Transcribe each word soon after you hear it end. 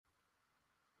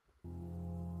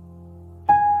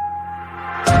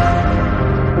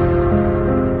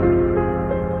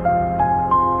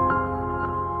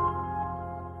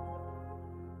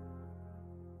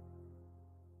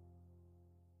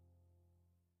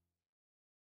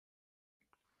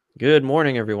Good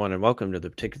morning, everyone, and welcome to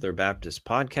the Particular Baptist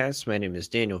Podcast. My name is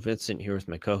Daniel Vincent, here with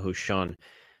my co-host Sean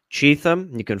Cheatham.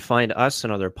 You can find us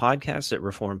and other podcasts at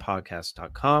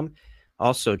reformpodcast.com.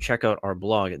 Also, check out our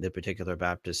blog at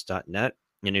theparticularbaptist.net.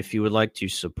 And if you would like to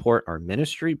support our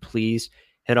ministry, please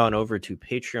head on over to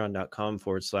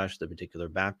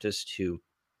patreon.com/theparticularbaptist to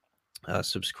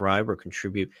subscribe or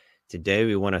contribute. Today,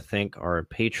 we want to thank our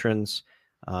patrons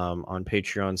on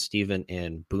Patreon, Stephen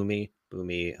and Boomy.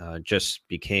 Boomy just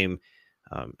became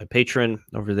a patron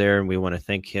over there, and we want to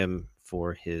thank him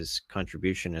for his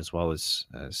contribution, as well as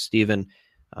Stephen.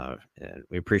 And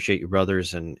we appreciate you,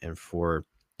 brothers, and for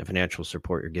the financial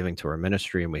support you're giving to our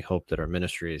ministry, and we hope that our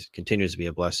ministry continues to be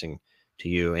a blessing to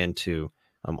you and to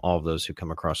all of those who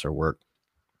come across our work.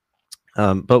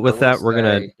 But with that, we're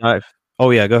going to dive. Oh,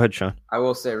 yeah, go ahead, Sean. I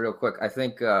will say real quick, I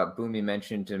think Boomy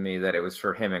mentioned to me that it was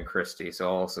for him and Christy, so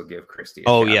I'll also give Christy a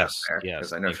shout out there,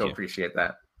 because I know she'll appreciate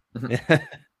that.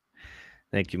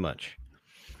 Thank you much.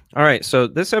 All right, so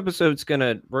this episode's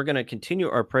we're gonna continue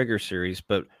our Prager series,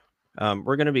 but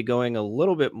we're gonna be going a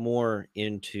little bit more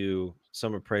into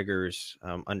some of Prager's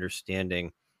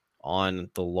understanding on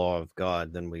the law of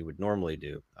God than we would normally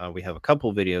do. We have a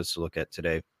couple videos to look at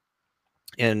today,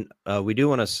 and we do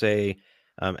want to say,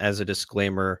 as a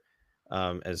disclaimer,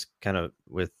 as kind of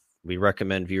we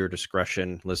recommend viewer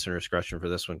discretion, listener discretion for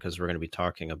this one, because we're going to be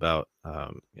talking about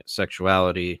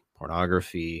sexuality,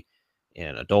 pornography,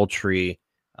 and adultery,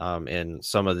 and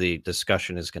some of the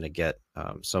discussion is going to get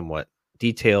somewhat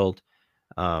detailed.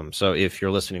 So if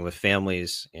you're listening with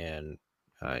families and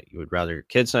you would rather your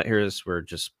kids not hear this, we're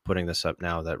just putting this up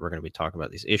now that we're going to be talking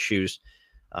about these issues.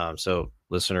 So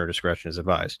listener discretion is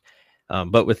advised.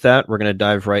 But with that, we're going to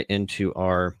dive right into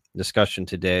our discussion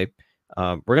today.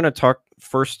 We're going to talk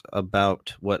first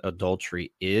about what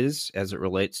adultery is as it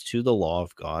relates to the law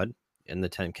of God in the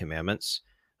Ten Commandments,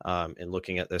 and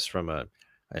looking at this from a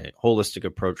holistic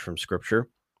approach from Scripture.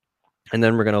 And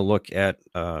then we're going to look at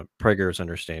Prager's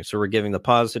understanding. So we're giving the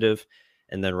positive,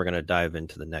 and then we're going to dive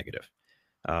into the negative.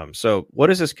 So what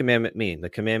does this commandment mean? The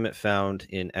commandment found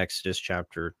in Exodus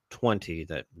chapter 20,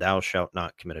 that thou shalt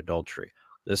not commit adultery.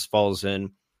 This falls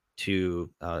in to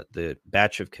the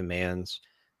batch of commands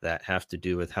that have to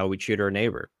do with how we treat our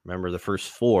neighbor. Remember, the first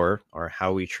four are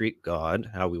how we treat God,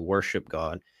 how we worship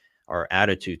God, our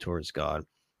attitude towards God.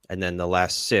 And then the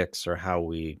last six are how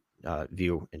we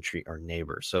view and treat our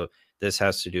neighbor. So this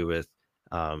has to do with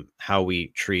how we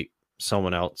treat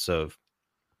someone else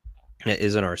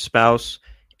isn't our spouse,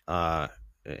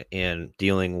 and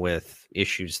dealing with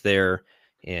issues there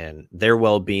and their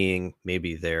well-being,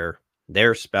 maybe their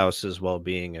spouse's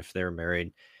well-being if they're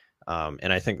married.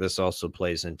 And I think this also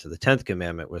plays into the 10th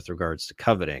commandment with regards to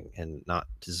coveting and not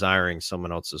desiring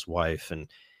someone else's wife and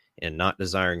not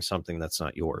desiring something that's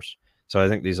not yours. So I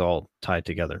think these all tie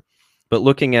together. But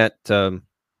looking at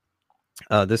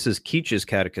this is Keach's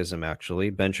catechism,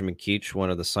 actually. Benjamin Keach, one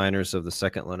of the signers of the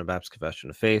Second London Baptist Confession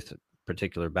of Faith, a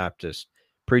particular Baptist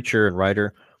preacher and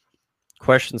writer.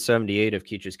 Question 78 of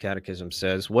Keach's catechism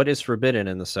says, "What is forbidden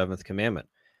in the seventh commandment?"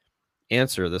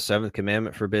 Answer: the seventh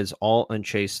commandment forbids all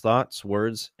unchaste thoughts,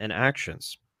 words, and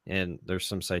actions. And there's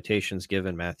some citations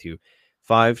given: Matthew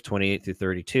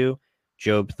 5:28-32,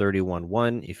 Job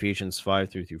 31:1, Ephesians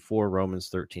 5:3-4, Romans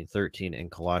 13:13,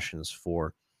 and Colossians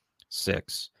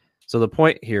 4:6. So the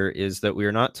point here is that we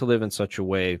are not to live in such a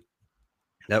way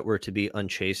that we're to be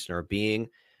unchaste in our being,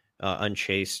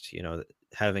 unchaste,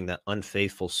 having that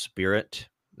unfaithful spirit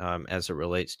as it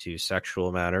relates to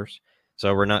sexual matters.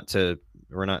 So we're not to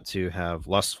have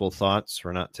lustful thoughts.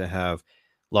 We're not to have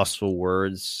lustful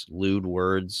words, lewd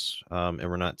words, and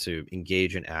we're not to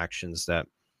engage in actions that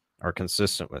are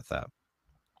consistent with that.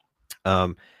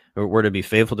 We're to be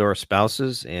faithful to our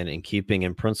spouses and in keeping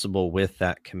in principle with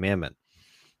that commandment.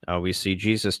 We see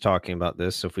Jesus talking about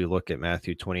this. If we look at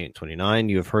Matthew 28:29,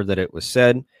 "You have heard that it was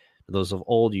said to those of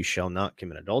old, you shall not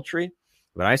commit adultery.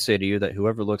 But I say to you that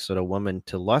whoever looks at a woman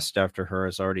to lust after her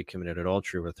has already committed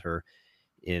adultery with her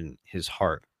in his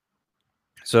heart."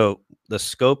 So the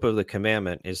scope of the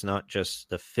commandment is not just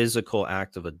the physical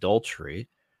act of adultery,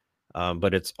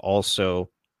 but it's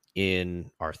also in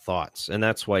our thoughts. And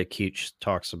that's why Keach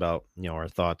talks about, our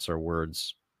thoughts, our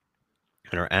words,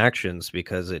 and our actions,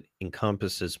 because it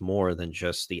encompasses more than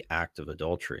just the act of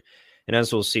adultery. And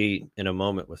as we'll see in a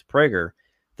moment with Prager,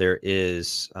 there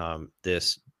is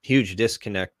this huge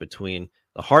disconnect between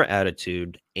the heart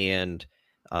attitude and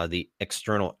the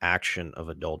external action of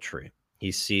adultery.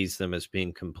 He sees them as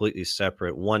being completely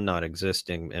separate, one not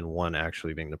existing and one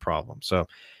actually being the problem. So,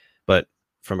 but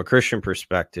from a Christian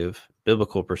perspective,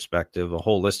 biblical perspective, a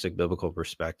holistic biblical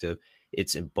perspective,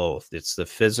 it's in both. It's the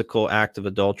physical act of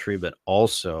adultery, but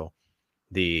also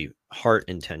the heart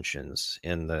intentions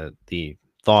and the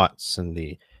thoughts and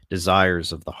the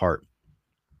desires of the heart.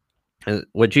 And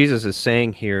what Jesus is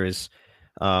saying here is,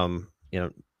 you know,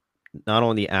 not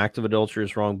only the act of adultery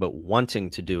is wrong, but wanting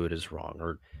to do it is wrong,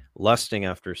 or lusting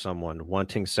after someone,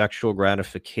 wanting sexual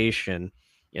gratification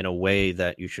in a way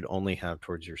that you should only have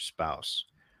towards your spouse.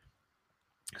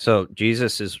 So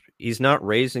he's not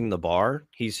raising the bar.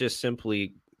 He's just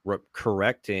simply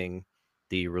correcting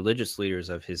the religious leaders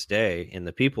of his day and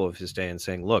the people of his day and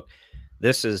saying, look,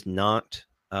 this is not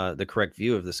the correct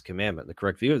view of this commandment. The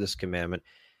correct view of this commandment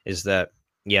is that,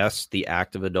 yes, the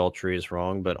act of adultery is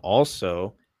wrong, but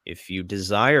also if you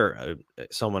desire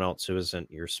someone else who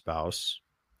isn't your spouse,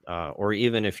 or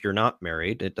even if you're not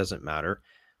married, it doesn't matter.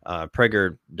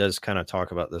 Prager does kind of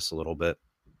talk about this a little bit.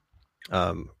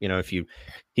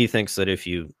 He thinks that if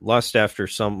you lust after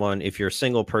someone, if you're a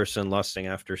single person lusting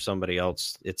after somebody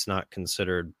else, it's not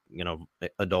considered,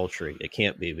 adultery. It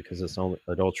can't be, because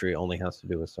adultery only has to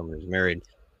do with someone who's married.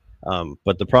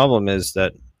 But the problem is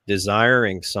that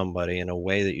desiring somebody in a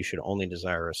way that you should only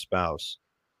desire a spouse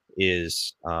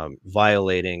is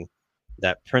violating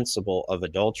that principle of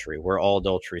adultery, where all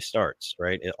adultery starts,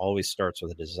 right? It always starts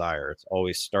with a desire. It's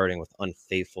always starting with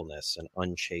unfaithfulness and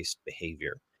unchaste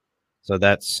behavior. So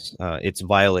that's it's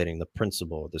violating the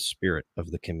principle, the spirit of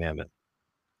the commandment.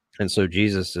 And so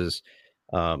Jesus is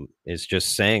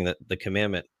just saying that the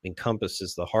commandment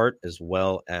encompasses the heart as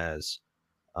well as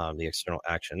the external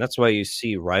action. That's why you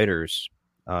see writers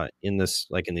in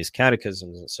these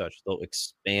catechisms and such, they'll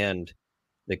expand.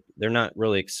 They're not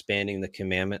really expanding the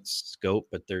commandment's scope,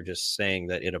 but they're just saying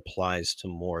that it applies to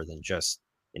more than just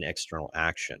an external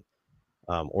action,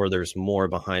 or there's more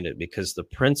behind it, because the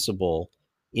principle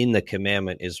in the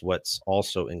commandment is what's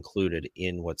also included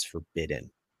in what's forbidden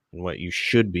and what you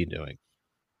should be doing.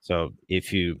 So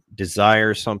if you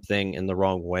desire something in the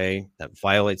wrong way that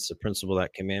violates the principle of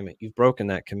that commandment, you've broken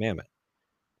that commandment.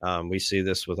 We see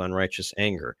this with unrighteous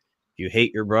anger. If you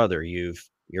hate your brother,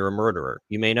 you're a murderer.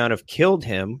 You may not have killed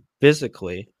him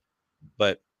physically,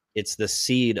 but it's the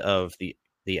seed of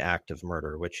the act of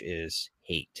murder, which is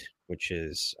hate, which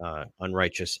is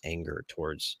unrighteous anger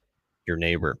towards your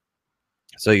neighbor.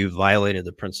 So you've violated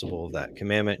the principle of that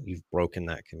commandment. You've broken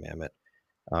that commandment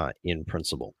in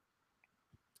principle.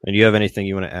 And do you have anything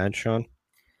you want to add, Sean?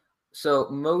 So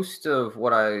most of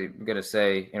what I'm going to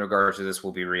say in regards to this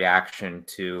will be reaction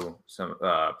to some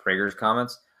Prager's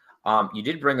comments. You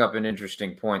did bring up an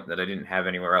interesting point that I didn't have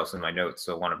anywhere else in my notes,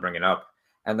 so I want to bring it up.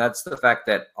 And that's the fact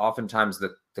that oftentimes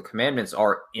the commandments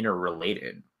are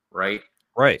interrelated, right?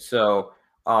 Right. So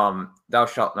thou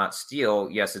shalt not steal.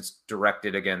 Yes, it's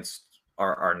directed against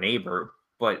our neighbor,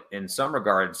 but in some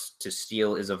regards, to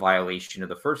steal is a violation of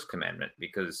the first commandment,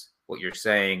 because what you're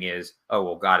saying is, oh,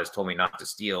 well, God has told me not to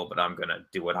steal, but I'm going to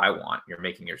do what I want. You're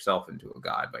making yourself into a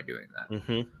God by doing that.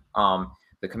 Mm-hmm.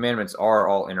 The commandments are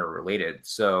all interrelated.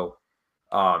 So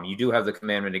you do have the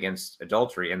commandment against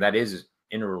adultery, and that is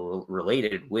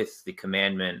interrelated with the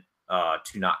commandment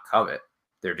to not covet.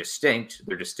 They're distinct.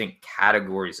 They're distinct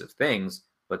categories of things,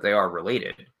 but they are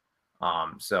related.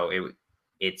 So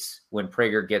it's when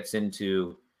Prager gets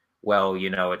into, well,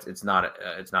 it's not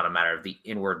a matter of the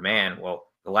inward man. Well,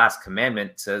 the last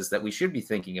commandment says that we should be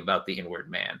thinking about the inward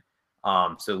man.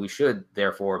 So we should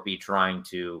therefore be trying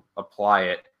to apply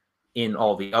it in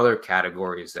all the other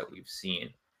categories that we've seen.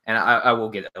 And I will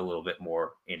get a little bit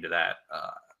more into that,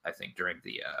 I think,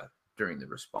 during the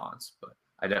response. But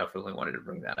I definitely wanted to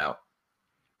bring that out.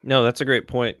 No, that's a great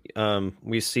point.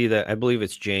 We see that, I believe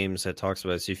it's James that talks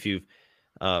about this. If you've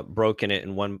broken it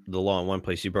in the law in one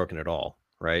place, you've broken it all,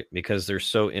 right? Because they're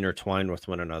so intertwined with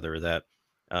one another that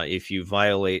if you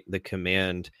violate the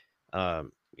command,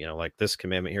 like this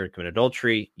commandment here to commit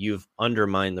adultery, you've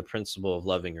undermined the principle of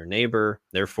loving your neighbor.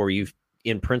 Therefore, you've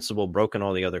in principle broken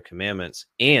all the other commandments,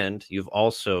 and you've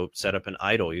also set up an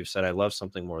idol. You've said, I love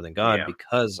something more than God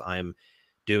because I'm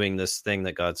doing this thing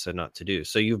that God said not to do.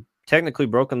 So you've technically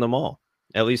broken them all,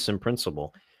 at least in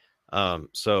principle.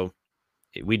 So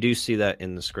we do see that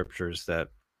in the scriptures, that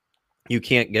you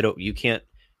can't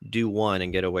do one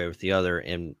and get away with the other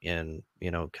and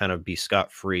kind of be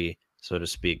scot-free, so to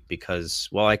speak, because,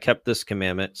 well, I kept this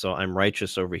commandment, so I'm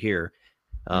righteous over here,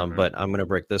 but I'm going to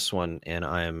break this one, and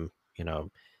I'm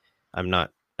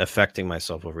not affecting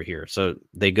myself over here. So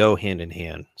they go hand in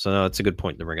hand. So no, it's a good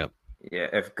point to bring up. Yeah,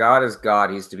 if God is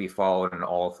God, he's to be followed in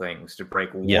all things. To break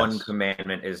one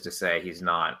commandment is to say he's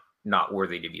not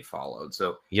worthy to be followed.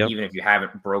 So even if you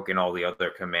haven't broken all the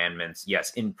other commandments,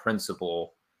 yes, in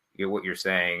principle, what you're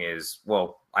saying is,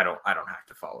 well, I don't have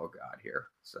to follow God here.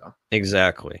 So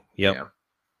Exactly. Yep.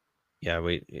 yeah.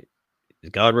 Yeah.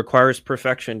 God requires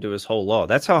perfection to his whole law.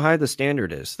 That's how high the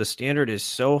standard is. The standard is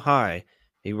so high.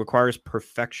 He requires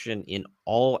perfection in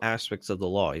all aspects of the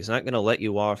law. He's not going to let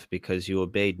you off because you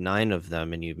obeyed 9 of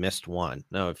them and you missed one.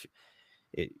 No,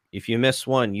 if you miss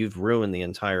one, you've ruined the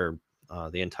entire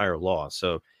law.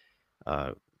 So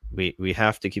we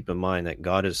have to keep in mind that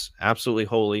God is absolutely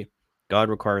holy. God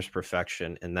requires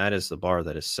perfection, and that is the bar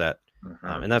that is set.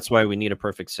 Mm-hmm. And that's why we need a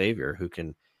perfect Savior who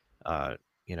can,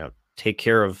 take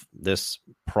care of this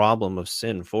problem of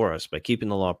sin for us by keeping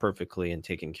the law perfectly and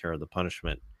taking care of the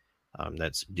punishment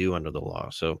that's due under the law.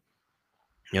 So,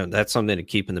 that's something to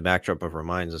keep in the backdrop of our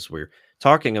minds as we're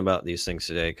talking about these things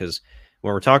today. Because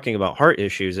when we're talking about heart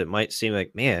issues, it might seem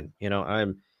like, man,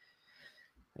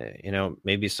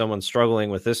 maybe someone's struggling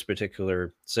with this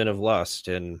particular sin of lust,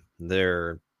 and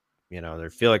they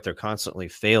feel like they're constantly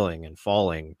failing and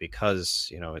falling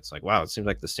because, it's like, wow, it seems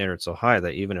like the standard's so high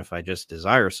that even if I just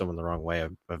desire someone the wrong way,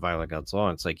 I violate God's law.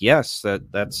 And it's like, yes,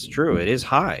 that's true. It is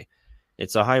high.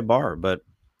 It's a high bar, but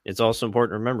it's also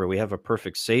important to remember we have a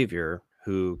perfect Savior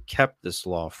who kept this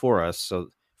law for us, so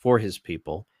for his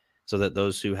people, so that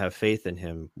those who have faith in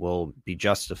him will be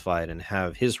justified and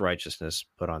have his righteousness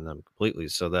put on them completely,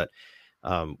 so that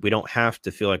we don't have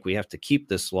to feel like we have to keep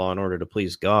this law in order to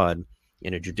please God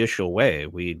in a judicial way.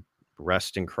 We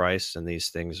rest in Christ, and these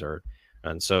things are,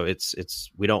 and so it's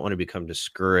we don't want to become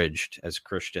discouraged as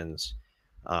Christians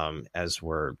as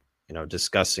we're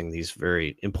discussing these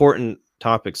very important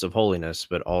topics of holiness,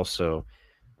 but also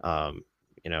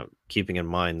keeping in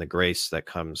mind the grace that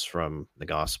comes from the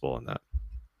gospel and that.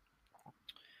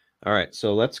 All right,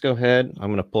 so let's go ahead. I'm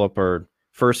going to pull up our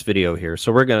first video here.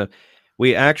 So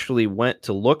we actually went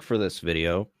to look for this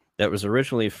video that was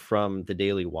originally from the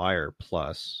Daily Wire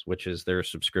Plus, which is their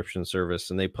subscription service,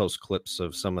 and they post clips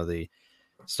of some of the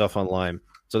stuff online.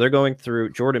 So they're going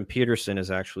through, Jordan Peterson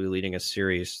is actually leading a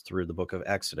series through the book of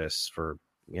Exodus for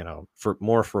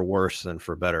more for worse than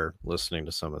for better, listening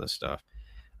to some of this stuff.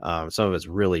 Some of it's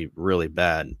really, really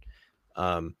bad.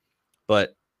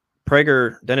 But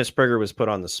Dennis Prager was put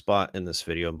on the spot in this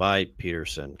video by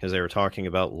Peterson because they were talking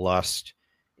about lust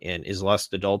and is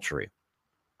lust adultery.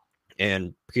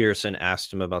 And Peterson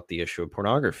asked him about the issue of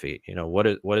pornography. What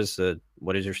is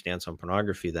your stance on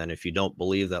pornography then if you don't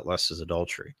believe that lust is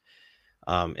adultery?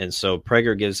 And so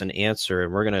Prager gives an answer,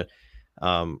 and we're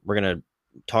gonna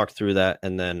talk through that,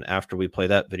 and then after we play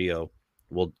that video,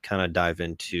 we'll kind of dive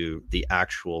into the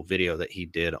actual video that he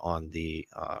did on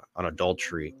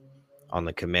adultery, on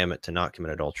the commandment to not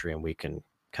commit adultery, and we can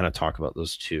kind of talk about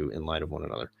those two in light of one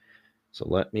another. So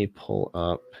let me pull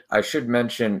up. I should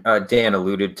mention, Dan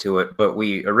alluded to it, but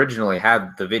we originally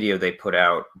had the video they put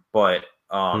out, but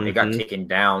it got taken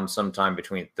down sometime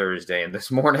between Thursday and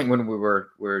this morning when we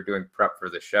were doing prep for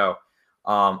the show.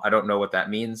 I don't know what that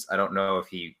means. I don't know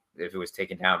if it was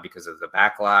taken down because of the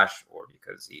backlash or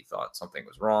because he thought something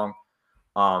was wrong.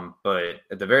 But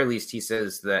at the very least, he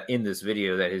says that in this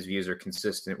video that his views are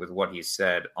consistent with what he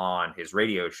said on his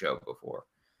radio show before.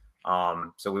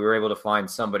 So we were able to find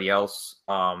somebody else.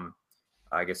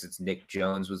 I guess it's Nick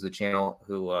Jones was the channel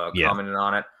who commented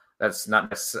on it. That's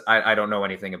not I don't know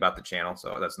anything about the channel,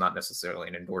 so that's not necessarily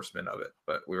an endorsement of it.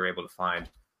 But we were able to find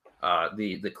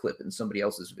the clip in somebody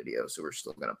else's video, so we're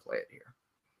still going to play it here.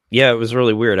 Yeah, it was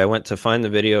really weird. I went to find the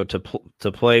video to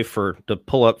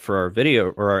pull up for our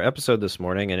video or our episode this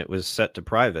morning, and it was set to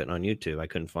private on YouTube. I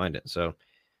couldn't find it, so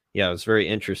yeah, it was very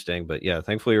interesting. But yeah,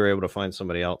 thankfully we were able to find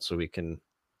somebody else so we can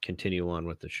continue on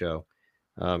with the show.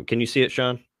 Can you see it,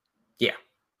 Sean? Yeah.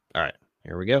 All right,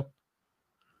 here we go.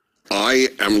 I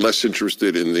am less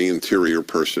interested in the interior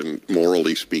person,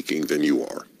 morally speaking, than you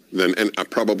are. And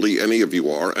probably any of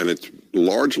you are. And it's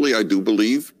largely, I do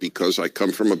believe, because I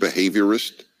come from a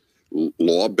behaviorist,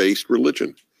 law-based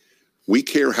religion. We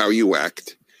care how you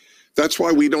act. That's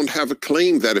why we don't have a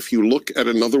claim that if you look at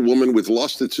another woman with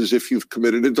lust, it's as if you've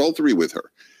committed adultery with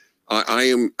her. I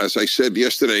am, as I said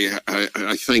yesterday,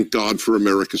 I thank God for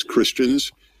America's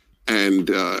Christians. And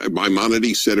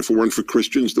Maimonides said, if it weren't for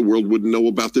Christians, the world wouldn't know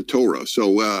about the Torah.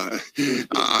 So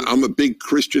I'm a big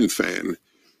Christian fan.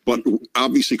 But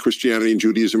obviously, Christianity and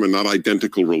Judaism are not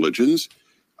identical religions.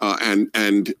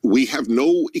 And we have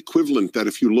no equivalent that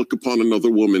if you look upon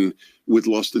another woman with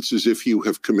lust, it's as if you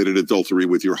have committed adultery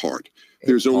with your heart.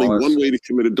 There's only one way to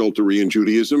commit adultery in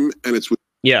Judaism, and it's with...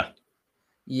 Yeah.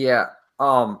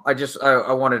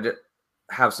 I wanted to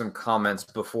have some comments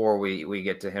before we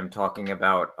get to him talking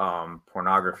about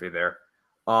pornography there.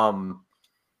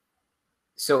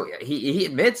 So he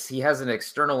admits he has an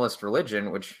externalist religion,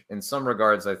 which in some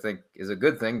regards I think is a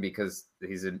good thing, because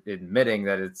he's admitting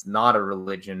that it's not a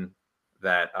religion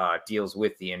that deals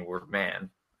with the inward man.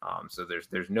 So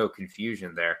there's no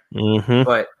confusion there. Mm-hmm.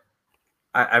 But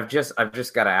I've just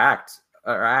got to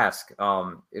ask,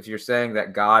 if you're saying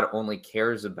that God only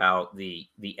cares about the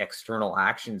external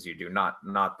actions you do, not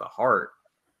the heart,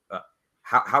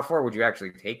 how far would you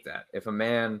actually take that? If a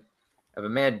man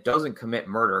doesn't commit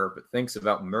murder but thinks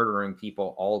about murdering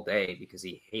people all day because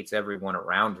he hates everyone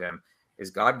around him, is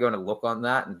God going to look on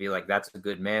that and be like, "That's a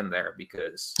good man there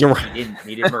because he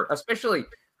didn't murder"? Especially,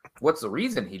 what's the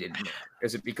reason he didn't murder?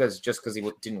 Is it because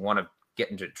he didn't want to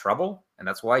get into trouble and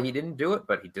that's why he didn't do it,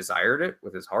 but he desired it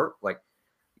with his heart? Like,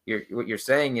 what you're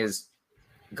saying is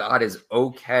God is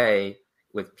okay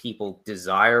with people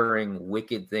desiring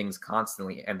wicked things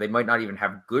constantly, and they might not even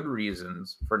have good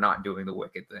reasons for not doing the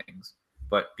wicked things,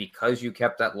 but because you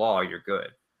kept that law, you're good.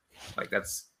 Like,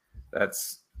 that's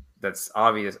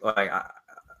obvious. Like,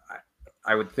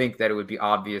 I would think that it would be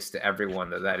obvious to everyone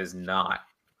that is not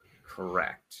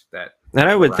correct. And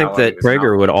I would think that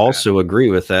Prager would also agree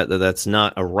with that that's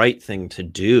not a right thing to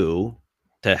do,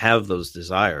 to have those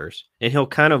desires. And he'll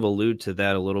kind of allude to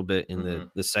that a little bit in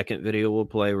the second video we'll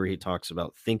play, where he talks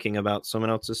about thinking about someone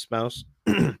else's spouse.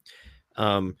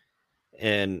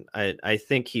 And I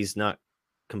think he's not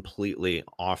completely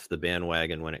off the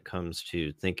bandwagon when it comes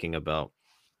to thinking about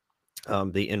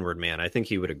the inward man. I think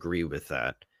he would agree with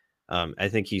that. I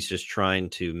think he's just trying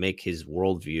to make his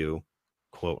worldview,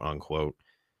 quote unquote,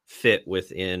 fit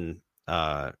within.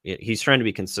 He's trying to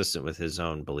be consistent with his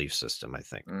own belief system, I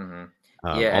think.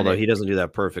 Although he doesn't do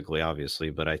that perfectly, obviously,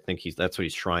 but I think that's what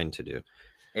he's trying to do.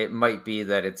 It might be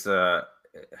that it's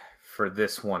for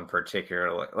this one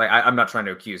particularly. Like, I'm not trying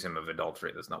to accuse him of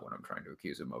adultery. That's not what I'm trying to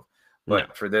accuse him of.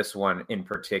 But for this one in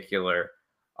particular,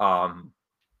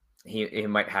 he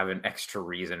might have an extra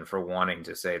reason for wanting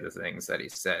to say the things that he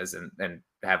says, and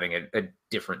having a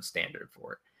different standard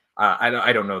for it.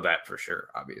 I don't know that for sure,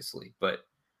 obviously, but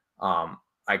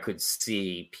I could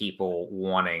see people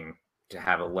wanting to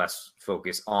have a less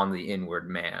focus on the inward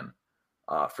man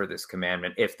for this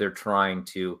commandment, if they're trying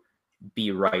to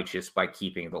be righteous by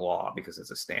keeping the law, because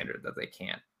it's a standard that they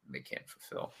can't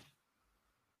fulfill.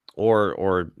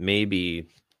 Or maybe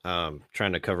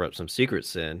trying to cover up some secret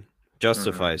sin,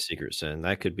 justify secret sin.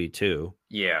 That could be too.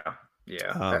 Yeah.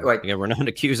 Again, we're not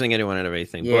accusing anyone of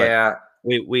anything. Yeah.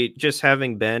 But we just,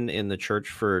 having been in the church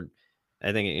for,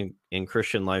 I think, in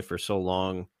Christian life for so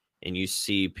long, and you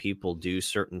see people do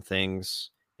certain things,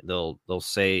 they'll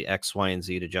say X, Y, and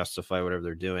Z to justify whatever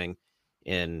they're doing.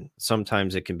 And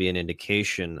sometimes it can be an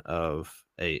indication of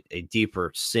a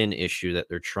deeper sin issue that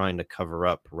they're trying to cover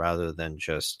up, rather than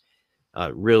just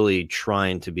really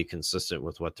trying to be consistent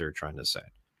with what they're trying to say.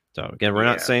 So again, we're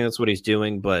not saying that's what he's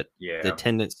doing, but the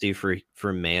tendency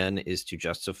for man is to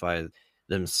justify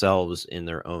themselves in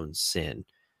their own sin.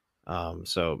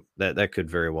 So that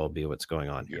could very well be what's going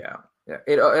on here. Yeah.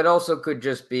 It also could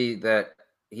just be that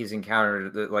he's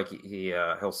encountered, like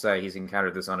he'll say he's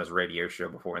encountered this on his radio show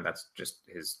before, and that's just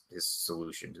his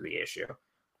solution to the issue.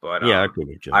 But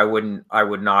I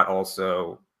would not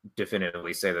also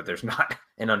definitively say that there's not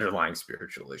an underlying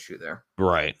spiritual issue there.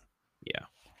 Right. Yeah.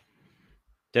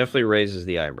 Definitely raises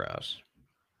the eyebrows.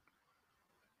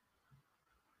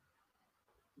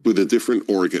 With a different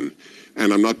organ.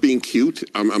 And I'm not being cute.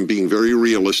 I'm being very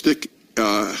realistic.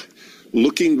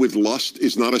 Looking with lust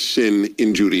is not a sin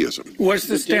in Judaism. What's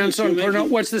the stance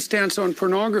on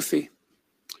pornography?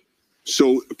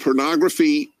 So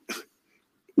pornography,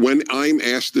 when I'm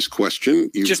asked this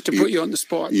question, just to put you on the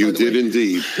spot. You did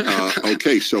indeed.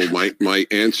 Okay, so my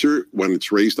answer, when it's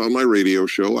raised on my radio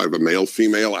show, I have a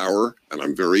male-female hour, and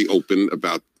I'm very open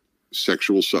about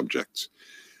sexual subjects.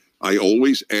 I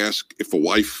always ask, if a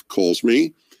wife calls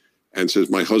me and says,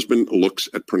 my husband looks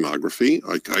at pornography,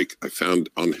 I found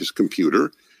on his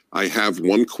computer, I have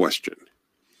one question.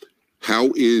 How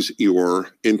is your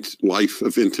life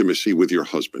of intimacy with your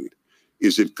husband?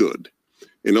 Is it good?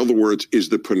 In other words, is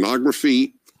the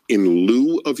pornography in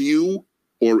lieu of you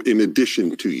or in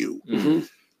addition to you?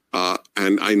 Mm-hmm.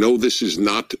 And I know this is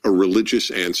not a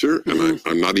religious answer, and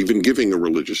I'm not even giving a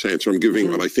religious answer. I'm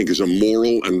giving what I think is a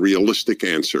moral and realistic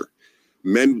answer.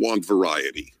 Men want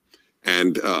variety.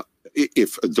 And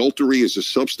if adultery is a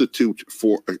substitute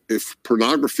for, if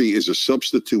pornography is a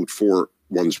substitute for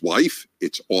one's wife,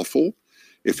 it's awful.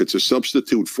 If it's a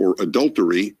substitute for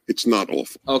adultery, it's not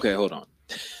awful. Okay, hold on.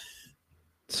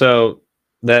 So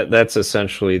that's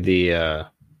essentially the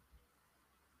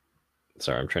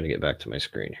sorry, I'm trying to get back to my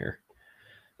screen here.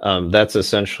 That's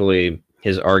essentially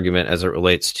his argument as it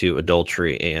relates to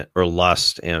adultery or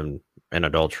lust and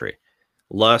adultery.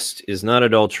 Lust is not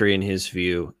adultery in his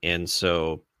view, and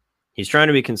so he's trying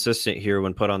to be consistent here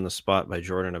when put on the spot by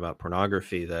Jordan about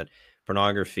pornography, that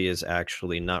pornography is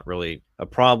actually not really a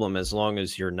problem as long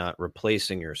as you're not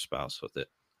replacing your spouse with it,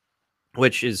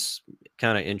 which is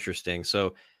kind of interesting.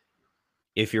 So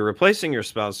if you're replacing your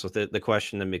spouse with it, the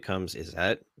question then becomes, is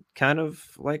that kind of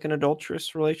like an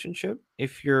adulterous relationship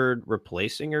if you're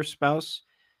replacing your spouse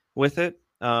with it?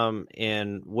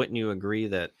 And wouldn't you agree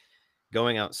that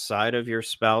going outside of your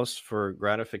spouse for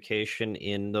gratification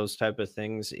in those type of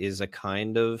things is a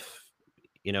kind of,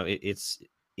 it's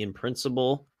in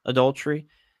principle adultery?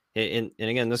 And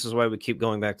again, this is why we keep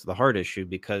going back to the heart issue,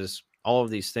 because all of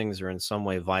these things are in some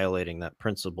way violating that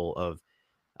principle of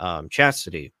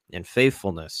chastity and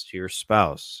faithfulness to your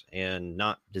spouse and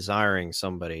not desiring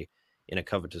somebody in a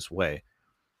covetous way.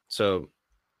 So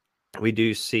we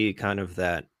do see kind of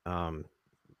that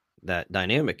that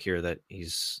dynamic here that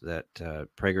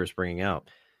Prager is bringing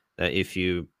out, that if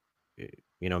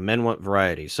men want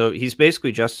variety. So he's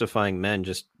basically justifying men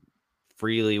just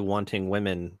freely wanting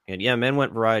women, and yeah, men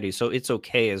want variety, so it's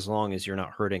okay as long as you're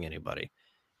not hurting anybody,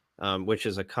 which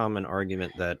is a common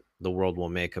argument that the world will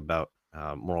make about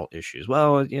moral issues.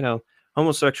 Well,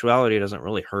 homosexuality doesn't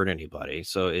really hurt anybody,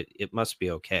 so it must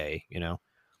be okay,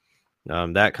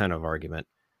 that kind of argument.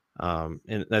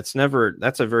 And that's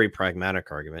a very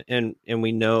pragmatic argument. And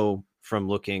we know from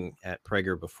looking at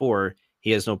Prager before, he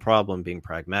has no problem being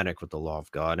pragmatic with the law of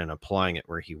God and applying it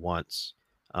where he wants,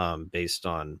 based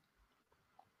on,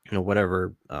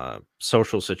 whatever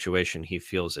social situation he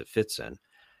feels it fits in.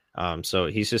 So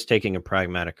he's just taking a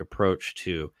pragmatic approach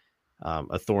to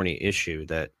a thorny issue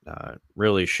that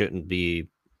really shouldn't be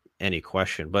any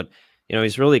question. But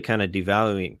he's really kind of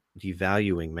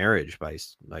devaluing marriage by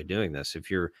doing this.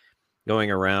 If you're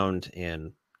going around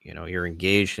and you're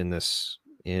engaged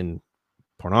in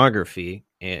pornography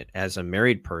and as a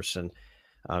married person,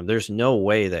 there's no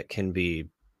way that can be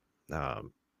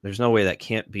there's no way that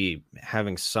can't be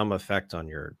having some effect on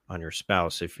your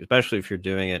spouse, especially if you're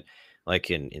doing it like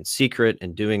in secret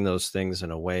and doing those things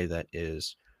in a way that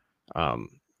is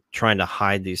trying to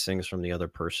hide these things from the other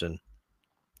person.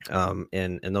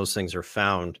 And those things are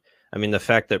found. I mean, the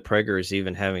fact that Prager is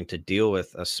even having to deal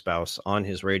with a spouse on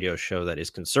his radio show that is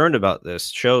concerned about this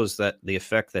shows that the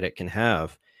effect that it can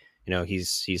have.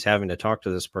 He's having to talk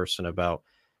to this person about,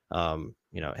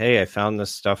 hey, I found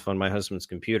this stuff on my husband's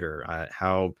computer.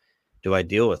 How do I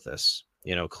deal with this?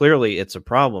 Clearly it's a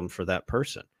problem for that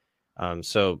person.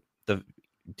 So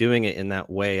doing it in that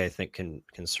way, I think can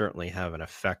certainly have an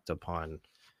effect upon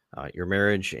your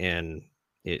marriage, and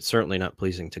it's certainly not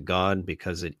pleasing to God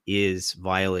because it is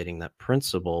violating that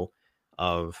principle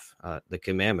of the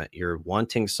commandment. You're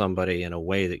wanting somebody in a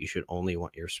way that you should only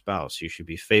want your spouse. You should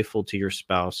be faithful to your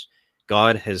spouse.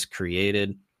 God has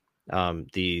created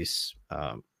these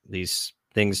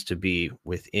things to be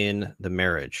within the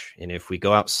marriage, and if we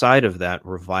go outside of that,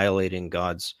 we're violating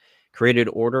God's created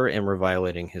order and we're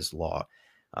violating His law.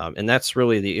 And that's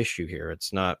really the issue here.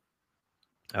 It's not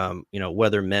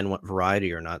whether men want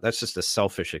variety or not. That's just a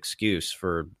selfish excuse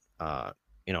for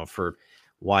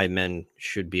why men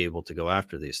should be able to go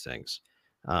after these things.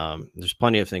 There's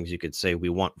plenty of things you could say we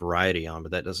want variety on,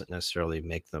 but that doesn't necessarily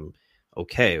make them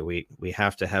okay. We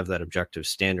have to have that objective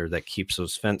standard that keeps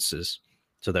those fences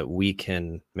so that we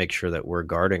can make sure that we're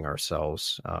guarding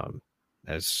ourselves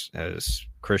as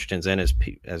Christians and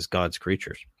as God's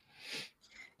creatures.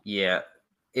 Yeah,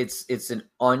 it's an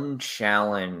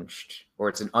unchallenged, or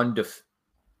it's an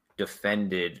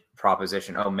undefended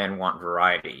proposition. Oh, men want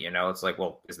variety. It's like,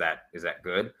 well, is that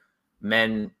good?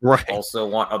 Men also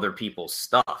want other people's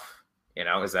stuff.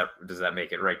 Does that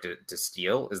make it right to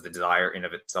steal? Is the desire in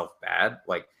of itself bad?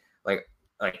 Like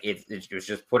it was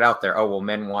just put out there. Oh, well,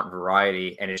 men want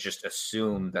variety, and it's just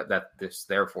assumed that this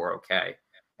therefore okay.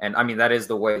 And I mean, that is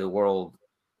the way the world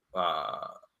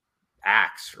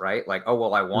acts, right? Like, oh,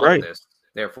 well, I want this,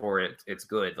 therefore it's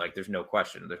good. Like, there's no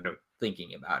question, there's no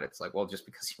thinking about it. It's like, well, just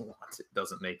because you want it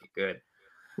doesn't make it good,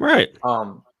 right?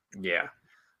 Yeah.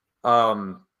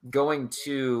 Going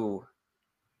to,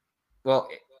 well,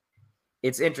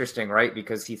 it's interesting, right?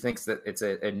 Because he thinks that it's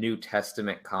a New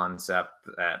Testament concept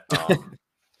that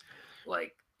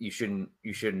like you shouldn't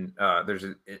there's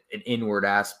an inward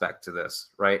aspect to this,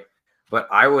 right? But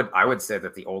I would say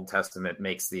that the Old Testament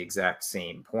makes the exact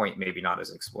same point, maybe not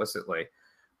as explicitly.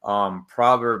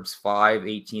 Proverbs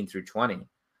 5:18-20.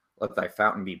 Let thy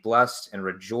fountain be blessed, and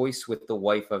rejoice with the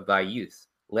wife of thy youth.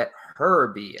 Let her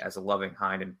be as a loving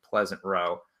hind and pleasant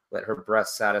roe. Let her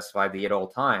breast satisfy thee at all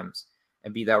times,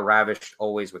 and be thou ravished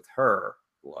always with her.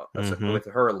 love, Mm-hmm. with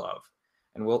her love.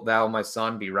 And wilt thou, my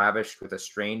son, be ravished with a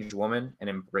strange woman and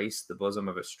embrace the bosom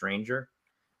of a stranger?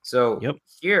 So Yep.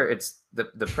 here it's the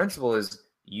principle is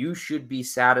you should be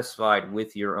satisfied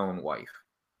with your own wife.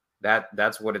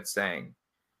 That's what it's saying.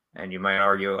 And you might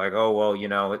argue like, oh well,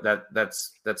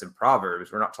 that's in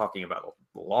Proverbs. We're not talking about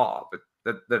the law,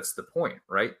 but that's the point,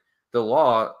 right? The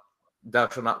law, thou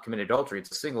shalt not commit adultery.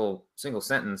 It's a single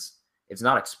sentence. It's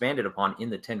not expanded upon in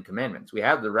the 10 Commandments. We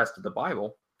have the rest of the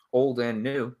Bible, Old and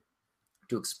New,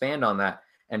 to expand on that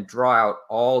and draw out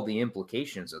all the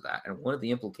implications of that. And one of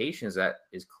the implications that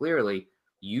is clearly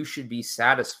you should be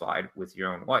satisfied with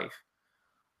your own wife.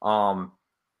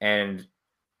 And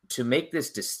to make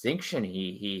this distinction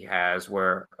he has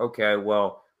where, okay,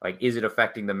 well, like, is it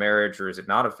affecting the marriage or is it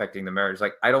not affecting the marriage?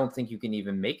 Like, I don't think you can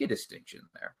even make a distinction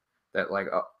there that like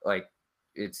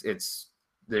it's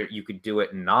there. You could do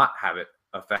it and not have it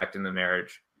affecting the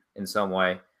marriage in some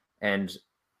way. And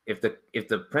if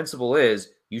the principle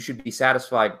is you should be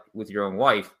satisfied with your own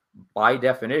wife, by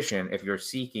definition, if you're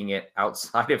seeking it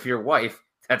outside of your wife,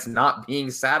 that's not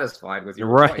being satisfied with your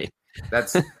wife.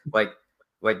 That's like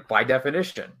by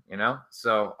definition,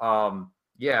 So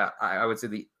I would say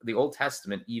the Old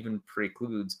Testament even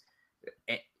precludes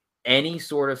any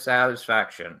sort of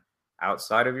satisfaction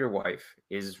outside of your wife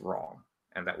is wrong,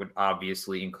 and that would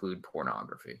obviously include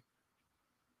pornography.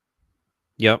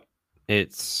 Yep.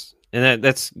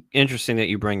 That's interesting that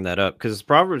you bring that up, because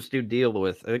Proverbs do deal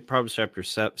with, I think Proverbs chapter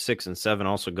 6 and 7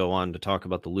 also go on to talk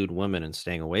about the lewd woman and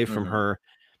staying away from her.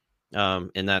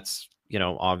 And that's,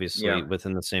 obviously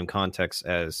within the same context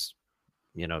as,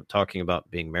 talking about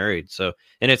being married. So,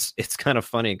 and it's kind of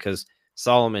funny because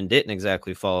Solomon didn't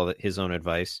exactly follow his own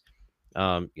advice,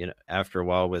 after a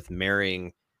while with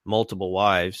marrying multiple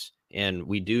wives. And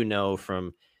we do know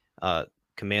from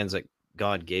commands that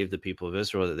God gave the people of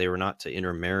Israel that they were not to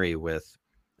intermarry with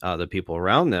the people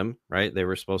around them, right? They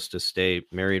were supposed to stay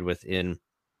married within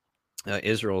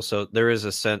Israel. So there is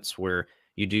a sense where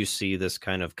you do see this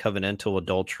kind of covenantal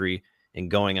adultery and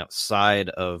going outside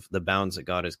of the bounds that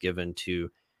God has given to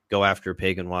go after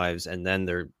pagan wives. And then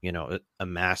they're,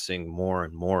 amassing more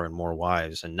and more and more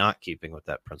wives and not keeping with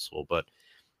that principle. But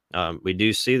we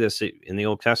do see this in the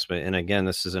Old Testament. And again,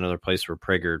 this is another place where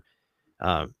Prager,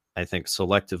 I think,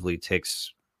 selectively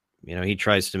takes, he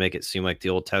tries to make it seem like the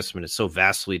Old Testament is so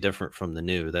vastly different from the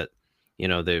New that,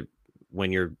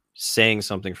 when you're saying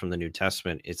something from the New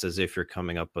Testament, it's as if you're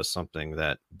coming up with something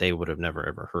that they would have never,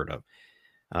 ever heard of.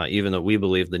 Even though we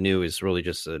believe the New is really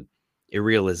just a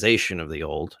realization of the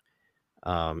Old,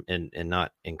 and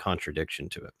not in contradiction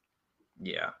to it.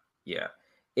 Yeah.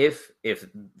 If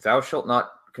thou shalt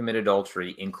not commit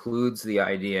adultery includes the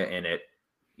idea in it,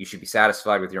 you should be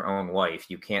satisfied with your own wife.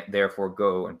 You can't therefore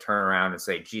go and turn around and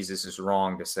say Jesus is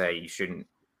wrong to say you shouldn't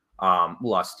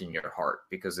lust in your heart,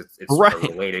 because it's right.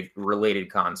 a related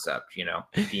concept.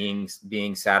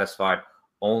 Being satisfied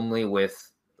only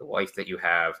with the wife that you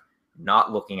have,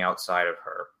 not looking outside of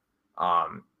her.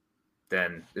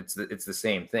 Then it's the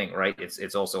same thing, right?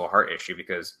 It's also a heart issue,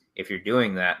 because if you're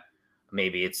doing that,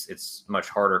 maybe it's much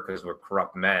harder because we're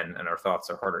corrupt men and our thoughts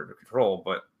are harder to control,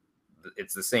 but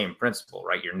it's the same principle,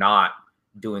 right? You're not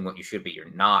doing what you should be. You're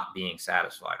not being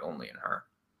satisfied only in her.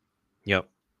 Yep.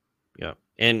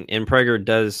 And Prager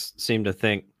does seem to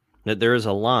think that there is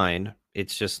a line.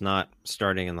 It's just not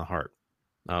starting in the heart.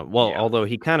 Although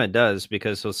he kind of does,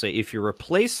 because he'll say if you're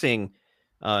replacing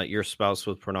your spouse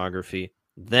with pornography,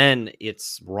 then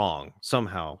it's wrong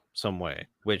somehow, some way,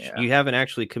 which you haven't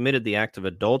actually committed the act of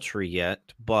adultery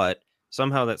yet, but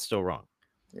somehow that's still wrong.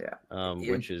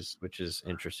 Which is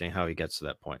interesting how he gets to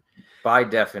that point. By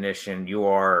definition, you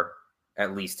are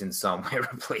at least in some way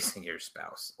replacing your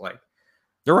spouse.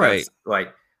 Right.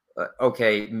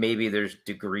 Okay, maybe there's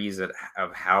degrees of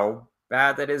how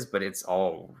bad that is, but it's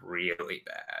all really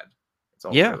bad. It's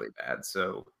all really bad.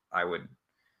 So I would,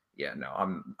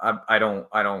 I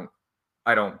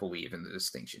don't believe in the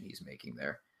distinction he's making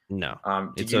there. No.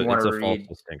 Did you want to read false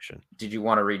distinction? Did you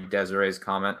want to read Desiree's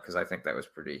comment? Because I think that was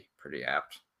pretty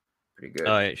apt, pretty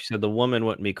good. She said the woman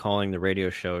wouldn't be calling the radio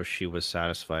show if she was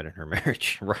satisfied in her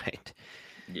marriage. Right.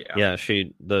 Yeah.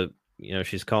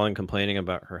 She's calling, complaining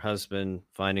about her husband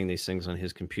finding these things on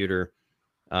his computer.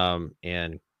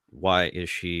 And why is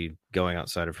she going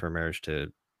outside of her marriage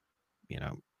to,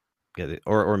 get it?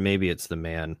 Or maybe it's the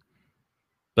man.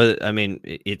 But I mean,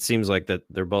 it seems like that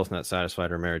they're both not satisfied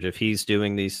in her marriage. If he's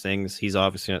doing these things, he's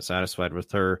obviously not satisfied with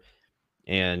her,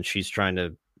 and she's trying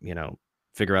to,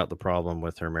 figure out the problem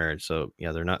with her marriage. So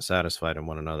yeah, they're not satisfied in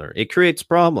one another. It creates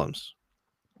problems.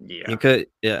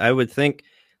 I would think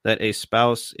that a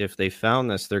spouse, if they found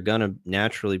this, they're going to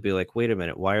naturally be like, wait a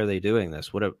minute, why are they doing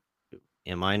this?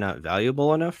 Am I not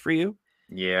valuable enough for you?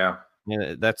 Yeah.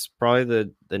 Yeah, that's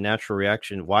probably the natural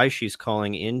reaction why she's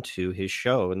calling into his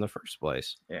show in the first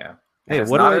place. Yeah. Hey, And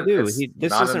what do I do? it's This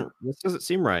not an, doesn't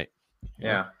seem right.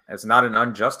 yeah, it's not an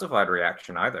unjustified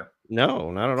reaction either.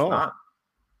 No, not at It's all. not.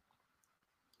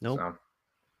 Nope. So,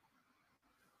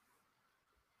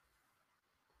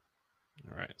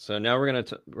 All right. So now we're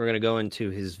gonna go into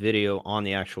his video on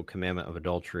the actual commandment of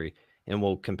adultery, and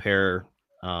we'll compare,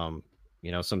 some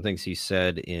things he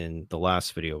said in the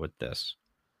last video with this.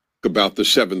 About the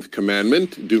seventh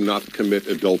commandment, do not commit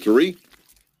adultery.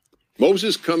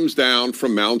 Moses comes down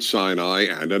from Mount Sinai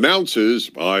and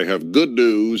announces, I have good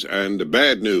news and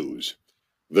bad news.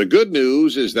 The good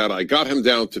news is that I got him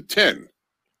down to 10.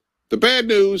 The bad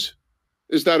news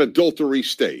is that adultery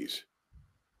stays.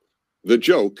 The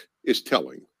joke is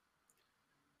telling.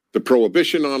 The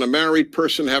prohibition on a married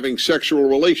person having sexual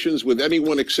relations with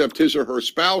anyone except his or her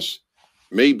spouse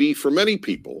may be, for many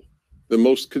people, the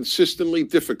most consistently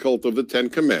difficult of the 10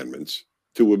 commandments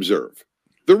to observe.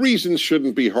 The reasons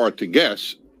shouldn't be hard to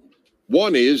guess.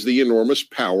 One is the enormous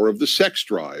power of the sex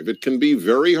drive. It can be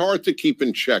very hard to keep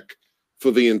in check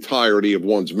for the entirety of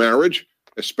one's marriage,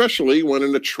 especially when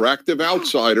an attractive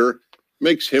outsider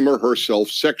makes him or herself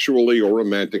sexually or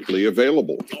romantically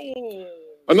available.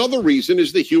 Another reason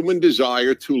is the human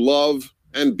desire to love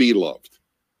and be loved.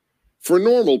 For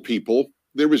normal people,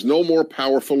 there is no more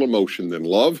powerful emotion than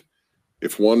love.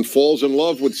 If one falls in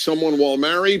love with someone while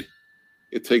married,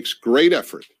 it takes great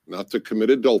effort not to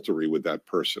commit adultery with that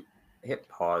person. hit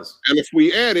pause. And if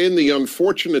we add in the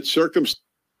unfortunate circumstance.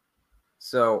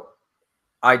 So,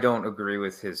 I don't agree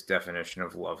with his definition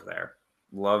of love there.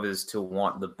 Love is to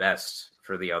want the best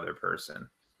for the other person.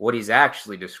 What he's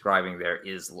actually describing there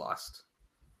is lust,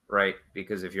 right?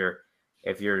 Because if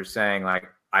you're saying like,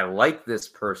 I like this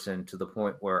person to the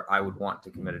point where I would want to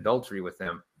commit adultery with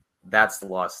them, that's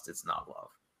lust. It's not love.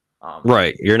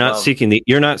 Right. You're not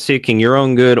seeking your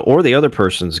own good or the other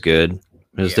person's good,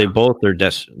 because they're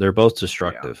both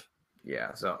destructive.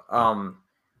 Yeah. So,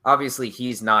 obviously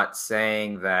he's not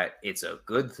saying that it's a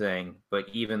good thing, but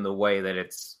even the way that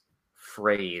it's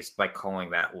phrased by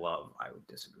calling that love, I would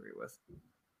disagree with.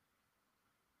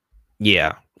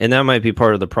 Yeah. And that might be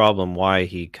part of the problem why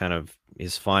he kind of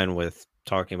is fine with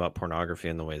talking about pornography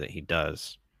in the way that he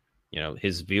does.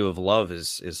 His view of love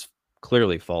is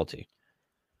clearly faulty.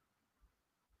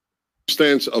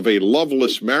 Stance of a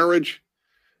loveless marriage,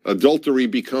 adultery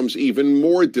becomes even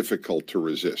more difficult to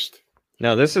resist.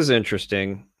 Now, this is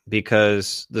interesting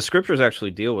because the scriptures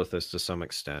actually deal with this to some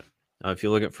extent. If you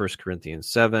look at 1 Corinthians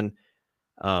 7,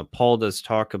 Paul does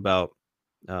talk about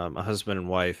a husband and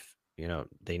wife.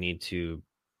 They need to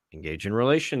engage in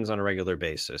relations on a regular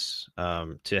basis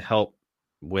to help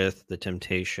with the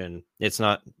temptation. It's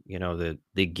not,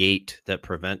 the gate that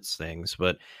prevents things,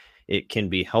 but it can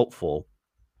be helpful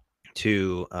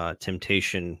to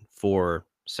temptation for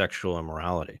sexual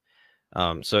immorality.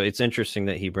 So it's interesting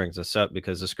that he brings this up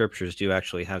because the scriptures do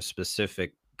actually have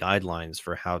specific guidelines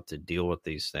for how to deal with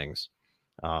these things.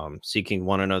 Seeking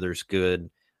one another's good,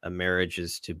 a marriage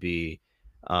is to be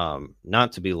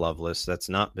not to be loveless. That's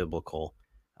not biblical.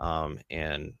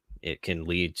 And it can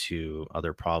lead to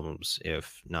other problems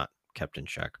if not kept in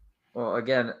check. Well,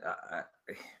 again,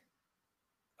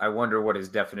 I wonder what his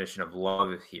definition of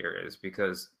love here is,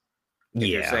 because if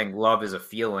you're saying love is a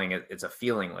feeling, it's a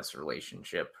feelingless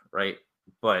relationship, right?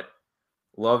 But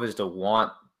love is to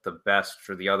want the best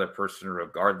for the other person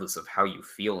regardless of how you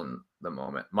feel in the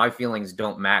moment. My feelings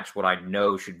don't match what I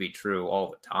know should be true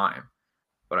all the time,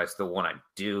 but I still want to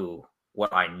do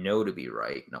what I know to be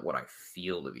right, not what I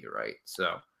feel to be right.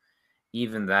 So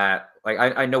even that, like,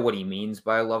 I know what he means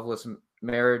by a loveless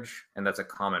marriage, and that's a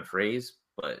common phrase,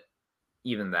 but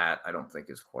even that I don't think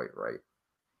is quite right.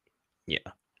 Yeah.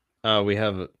 We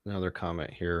have another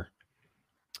comment here.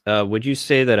 Would you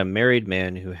say that a married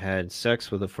man who had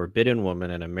sex with a forbidden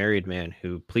woman and a married man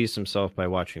who pleased himself by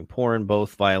watching porn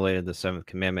both violated the seventh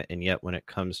commandment, and yet when it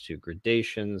comes to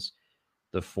gradations,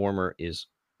 the former is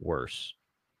worse?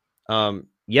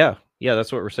 Yeah,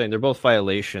 that's what we're saying. They're both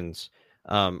violations.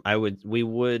 We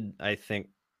would, I think,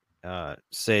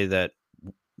 say that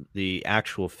the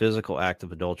actual physical act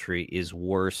of adultery is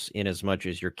worse in as much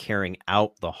as you're carrying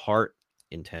out the heart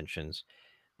intentions,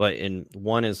 but in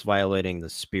one is violating the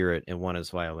spirit and one is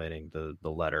violating the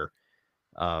letter.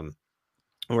 When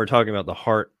we're talking about the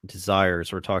heart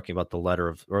desires, we're talking about the letter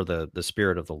of, or the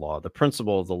spirit of the law. The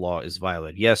principle of the law is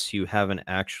violated. Yes, you haven't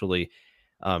actually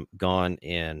gone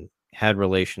and had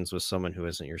relations with someone who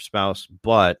isn't your spouse,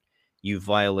 but you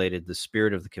violated the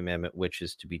spirit of the commandment, which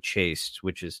is to be chaste,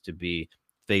 which is to be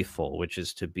faithful, which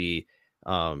is to be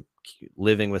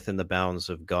living within the bounds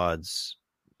of God's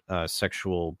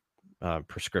sexual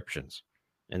prescriptions.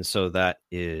 And so that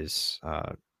is,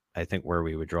 I think, where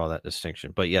we would draw that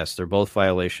distinction. But yes, they're both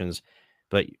violations,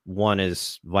 but one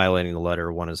is violating the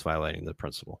letter, one is violating the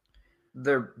principle.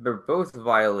 They're both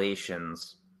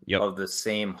violations Yep. of the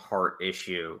same heart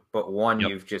issue, but one Yep.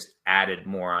 you've just added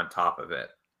more on top of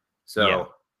it. So Yeah.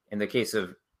 in the case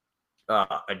of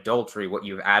adultery, what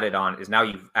you've added on is now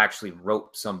you've actually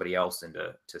roped somebody else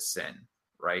into sin,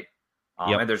 right?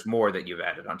 Yep. And there's more that you've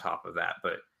added on top of that,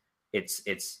 but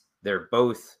they're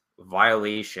both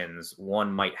violations.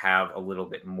 One might have a little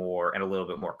bit more and a little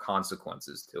bit more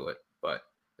consequences to it, but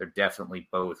they're definitely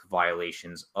both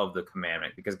violations of the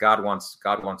commandment, because God wants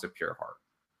a pure heart.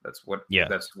 That's what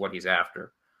he's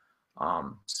after.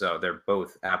 So they're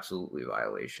both absolutely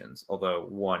violations, although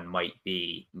one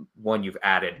you've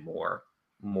added more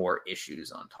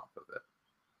issues on top of it.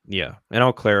 Yeah. And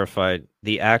I'll clarify,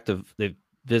 the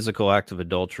physical act of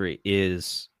adultery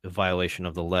is a violation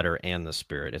of the letter and the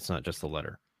spirit. It's not just the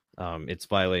letter. It's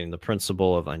violating the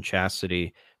principle of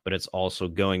unchastity, but it's also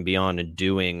going beyond and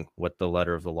doing what the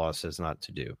letter of the law says not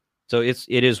to do. So it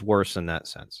is worse in that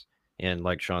sense. And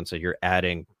like Sean said, you're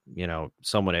adding,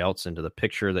 someone else into the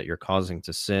picture that you're causing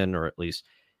to sin, or at least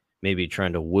maybe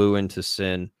trying to woo into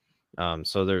sin.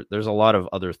 So there's a lot of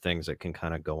other things that can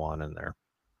kind of go on in there.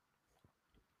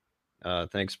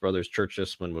 Thanks, brothers. Church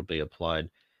discipline would be applied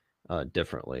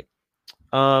differently.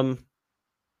 Yeah,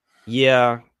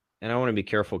 and I want to be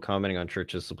careful commenting on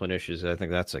church discipline issues. I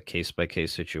think that's a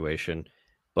case-by-case situation.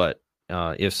 But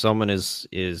if someone is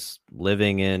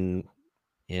living in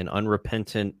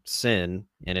unrepentant sin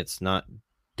and it's not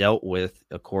dealt with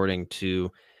according to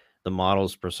the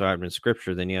models prescribed in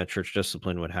Scripture, then yeah, church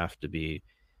discipline would have to be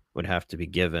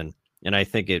given. And I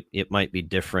think it might be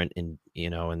different in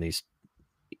these,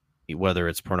 whether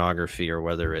it's pornography or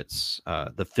whether it's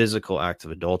the physical act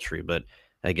of adultery. But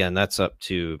again, that's up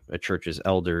to a church's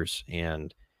elders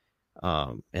and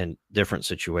different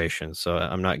situations. So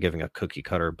I'm not giving a cookie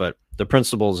cutter, but the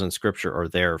principles in Scripture are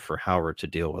there for how we're to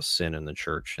deal with sin in the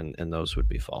church, and those would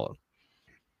be followed.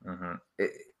 Mm-hmm.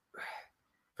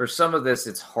 For some of this,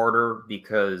 it's harder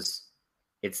because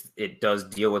it does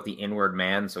deal with the inward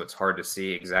man, so it's hard to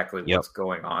see exactly what's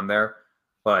going on there.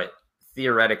 But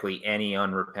theoretically, any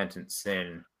unrepentant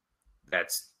sin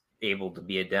that's able to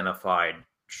be identified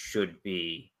should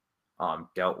be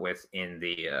dealt with in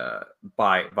the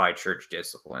by church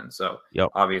discipline. So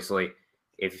obviously,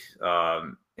 if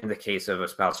in the case of a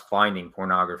spouse finding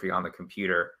pornography on the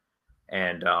computer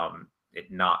and it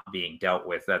not being dealt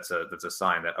with, that's a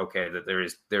sign that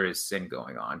that there is sin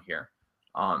going on here.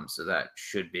 So that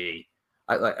should be,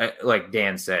 like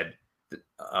Dan said,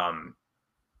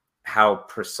 how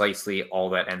precisely all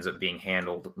that ends up being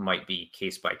handled might be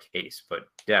case by case, but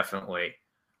definitely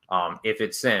if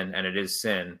it's sin, and it is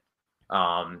sin,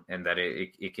 and that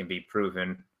it can be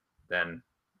proven, then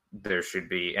there should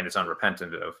be, and it's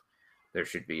unrepentant of, there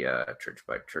should be a church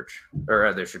by church,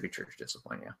 or there should be church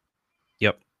discipline.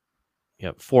 Yeah.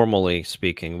 Yep. Formally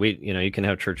speaking, you can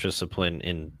have church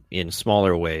discipline in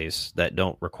smaller ways that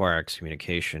don't require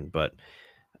excommunication, but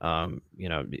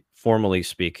formally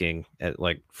speaking, at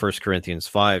like 1 Corinthians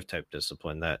 5 type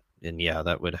discipline, that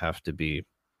would have to be,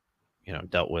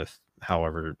 dealt with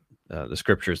however the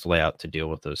Scriptures lay out to deal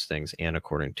with those things, and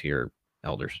according to your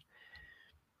elders.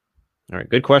 All right,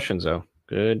 good questions though.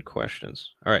 Good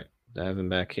questions. All right, diving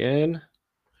back in.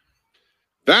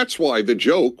 That's why the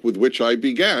joke with which I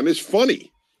began is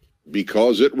funny,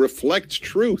 because it reflects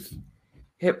truth.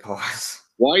 Hit pause.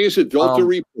 Why is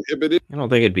adultery prohibited? I don't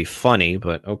think it'd be funny,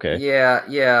 but okay.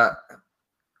 Yeah.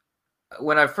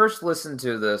 When I first listened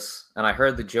to this and I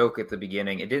heard the joke at the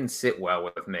beginning, it didn't sit well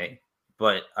with me.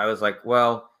 But I was like,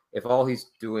 well, if all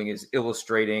he's doing is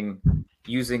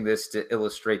using this to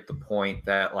illustrate the point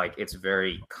that like it's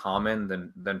very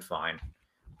common, then fine.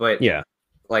 But yeah,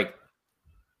 like,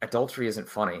 adultery isn't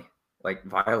funny. Like,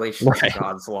 violation of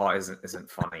God's law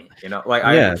isn't funny. Like,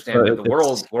 I understand that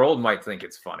the world might think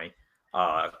it's funny,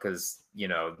 because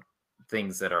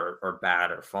things that are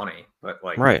bad are funny. But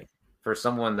like, for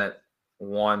someone that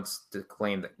wants to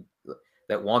claim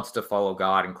that wants to follow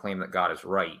God and claim that God is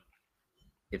right,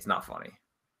 it's not funny.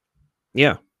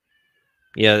 Yeah.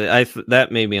 That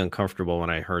made me uncomfortable when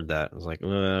I heard that. I was like,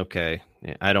 okay,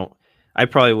 I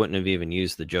probably wouldn't have even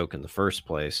used the joke in the first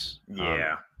place.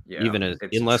 Yeah.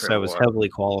 Unless I was heavily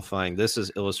qualifying. This is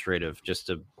illustrative, just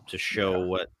to show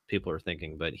what people are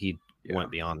thinking, but he went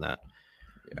beyond that.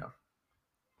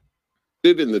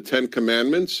 In the 10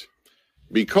 Commandments,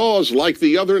 because, like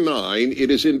the other 9,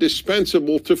 it is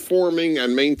indispensable to forming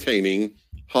and maintaining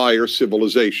higher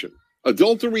civilization.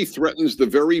 Adultery threatens the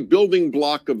very building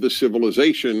block of the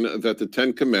civilization that the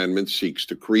 10 Commandments seeks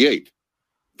to create.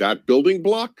 That building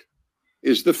block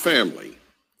is the family,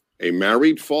 a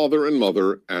married father and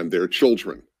mother and their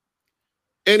children.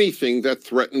 Anything that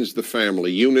threatens the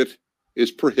family unit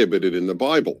is prohibited in the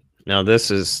Bible. Now, this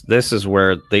is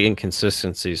where the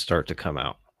inconsistencies start to come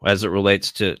out as it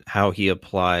relates to how he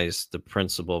applies the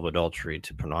principle of adultery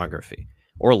to pornography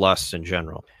or lust in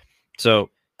general. So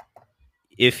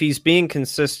if he's being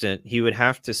consistent, he would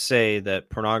have to say that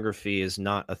pornography is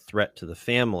not a threat to the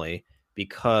family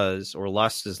or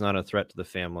lust is not a threat to the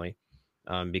family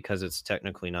because it's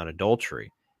technically not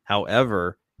adultery.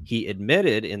 However, he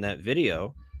admitted in that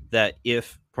video that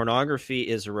if pornography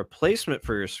is a replacement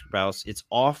for your spouse, it's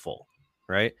awful,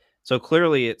 right? So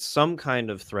clearly it's some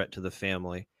kind of threat to the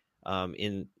family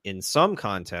in some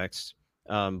contexts,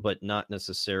 but not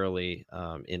necessarily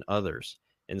in others.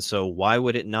 And so why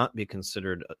would it not be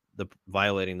considered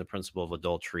violating the principle of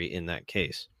adultery in that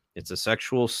case? It's a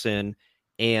sexual sin,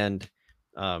 and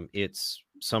it's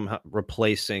somehow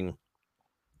replacing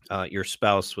your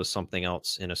spouse with something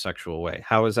else in a sexual way.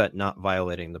 How is that not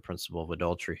violating the principle of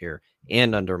adultery here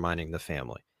and undermining the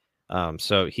family?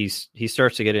 So he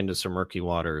starts to get into some murky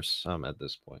waters at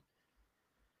this point.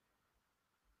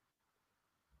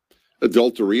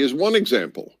 Adultery is one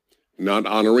example. Not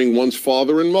honoring one's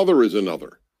father and mother is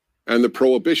another. And the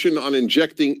prohibition on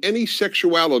injecting any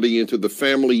sexuality into the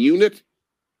family unit,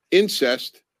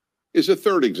 incest, is a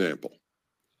third example.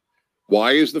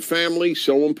 Why is the family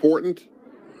so important?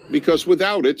 Because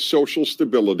without it, social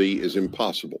stability is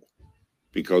impossible.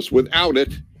 Because without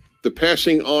it, the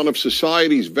passing on of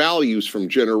society's values from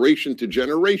generation to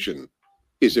generation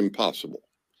is impossible.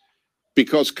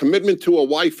 Because commitment to a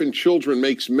wife and children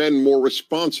makes men more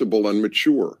responsible and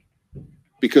mature.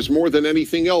 Because more than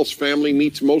anything else, family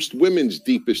meets most women's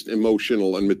deepest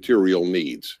emotional and material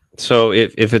needs. So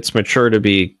if it's mature to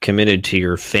be committed to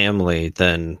your family,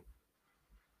 then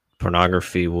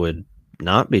pornography would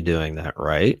not be doing that,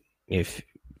 right?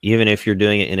 Even if you're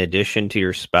doing it in addition to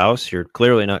your spouse, you're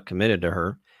clearly not committed to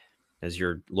her, as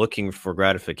you're looking for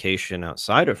gratification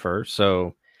outside of her.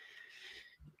 So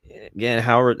again,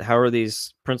 how are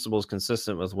these principles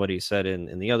consistent with what he said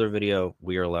in the other video?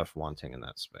 We are left wanting in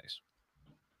that space.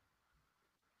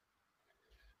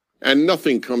 And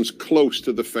nothing comes close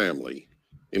to the family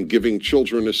in giving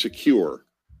children a secure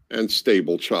and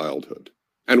stable childhood.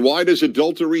 And why does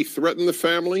adultery threaten the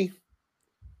family?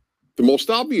 The most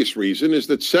obvious reason is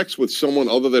that sex with someone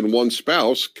other than one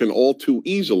spouse can all too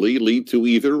easily lead to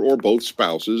either or both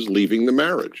spouses leaving the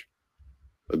marriage.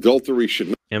 Adultery should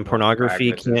not. And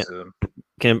pornography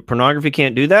pornography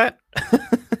can't do that?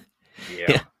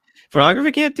 Yeah.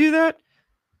 Pornography can't do that?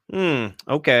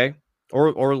 Okay.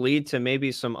 Or lead to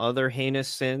maybe some other heinous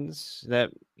sins that,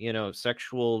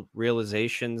 sexual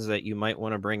realizations that you might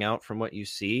want to bring out from what you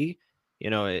see,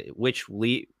 which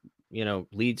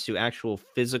leads to actual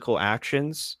physical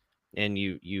actions, and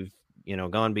you've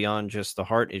gone beyond just the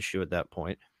heart issue at that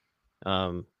point.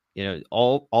 All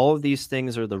of these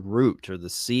things are the root or the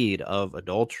seed of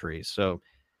adultery. So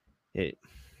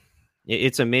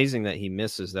it's amazing that he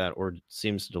misses that or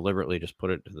seems to deliberately just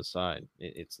put it to the side.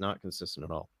 It's not consistent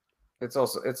at all. It's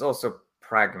also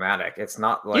pragmatic. It's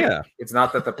not like It's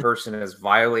not that the person has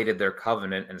violated their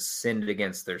covenant and sinned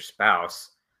against their spouse.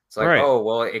 It's like, right. Oh,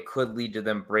 well, it could lead to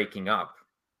them breaking up.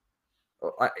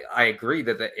 Well, I agree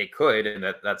that it could, and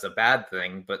that's a bad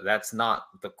thing, but that's not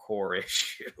the core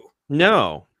issue.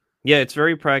 No. Yeah, it's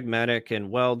very pragmatic,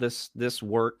 and this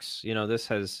works. This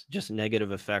has just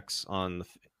negative effects on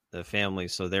the family,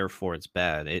 so therefore it's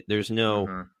bad. There's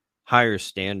no higher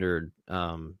standard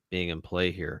being in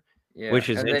play here. Yeah, which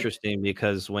is interesting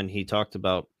because when he talked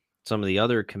about some of the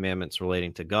other commandments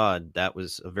relating to God, that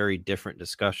was a very different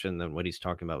discussion than what he's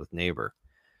talking about with neighbor.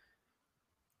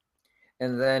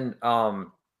 And then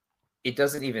it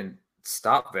doesn't even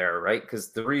stop there, right?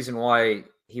 Because the reason why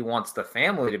he wants the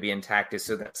family to be intact is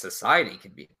so that society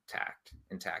can be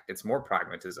intact. It's more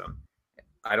pragmatism.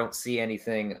 I don't see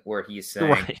anything where he's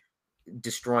saying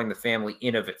destroying the family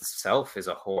in of itself is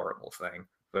a horrible thing,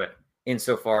 but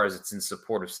insofar as it's in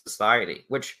support of society,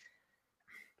 which,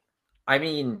 I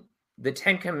mean, the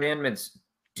 10 Commandments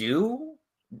do,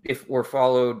 if were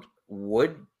followed,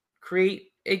 would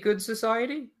create a good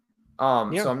society. So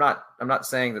I'm not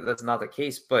saying that that's not the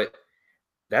case, but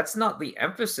that's not the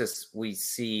emphasis we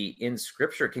see in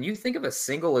Scripture. Can you think of a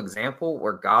single example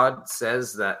where God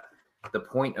says that the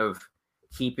point of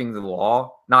keeping the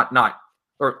law,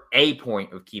 or a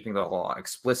point of keeping the law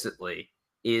explicitly,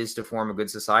 is to form a good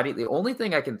society. The only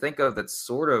thing I can think of that's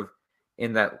sort of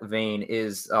in that vein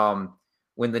is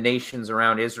when the nations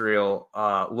around Israel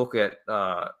look at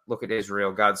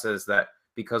Israel. God says that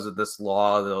because of this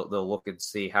law, they'll look and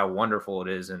see how wonderful it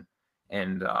is,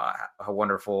 and how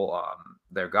wonderful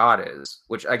their God is.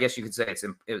 Which I guess you could say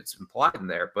it's implied in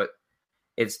there, but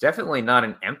it's definitely not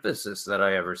an emphasis that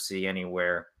I ever see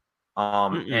anywhere.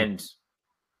 And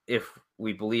if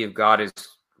we believe God is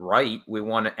right, we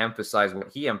want to emphasize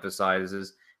what he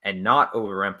emphasizes and not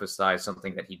overemphasize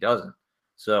something that he doesn't.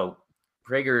 So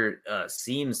Prager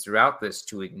seems throughout this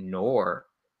to ignore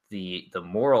the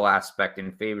moral aspect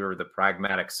in favor of the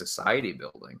pragmatic society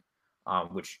building,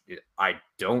 which I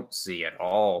don't see at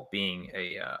all being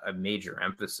a major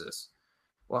emphasis.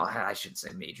 Well, I should say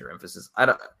major emphasis. I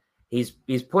don't.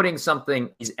 He's putting something.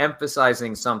 He's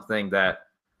emphasizing something that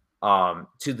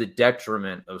to the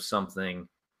detriment of something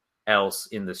else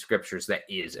in the scriptures that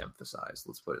is emphasized.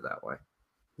 Let's put it that way.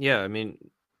 Yeah, I mean,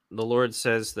 the Lord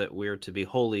says that we're to be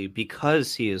holy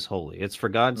because he is holy. It's for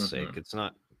God's sake. It's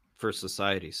not for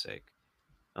society's sake.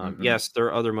 Yes, there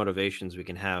are other motivations we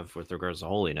can have with regards to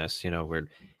holiness. Where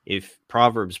if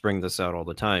Proverbs bring this out all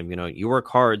the time, you work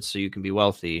hard so you can be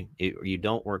wealthy. You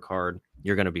don't work hard,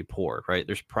 you're going to be poor, right?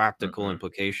 There's practical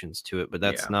implications to it, but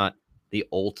that's not the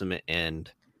ultimate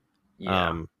end.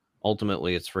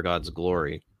 Ultimately, it's for God's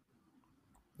glory.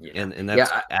 And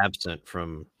that's absent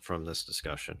from this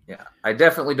discussion. Yeah, I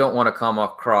definitely don't want to come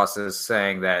across as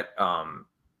saying that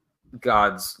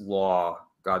God's law,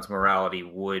 God's morality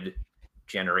would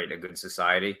generate a good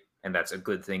society, and that's a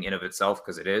good thing in of itself,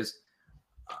 because it is.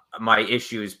 My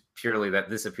issue is purely that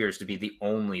this appears to be the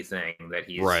only thing that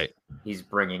he's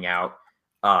bringing out,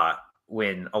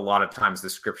 when a lot of times the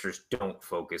scriptures don't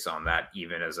focus on that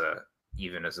even as a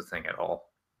thing at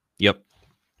all. Yep.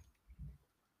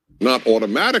 Not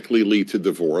automatically lead to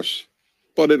divorce,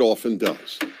 but it often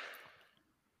does.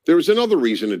 There is another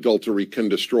reason adultery can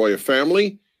destroy a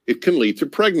family. It can lead to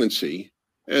pregnancy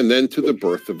and then to the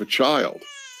birth of a child.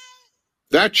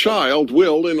 That child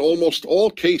will, in almost all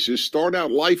cases, start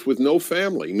out life with no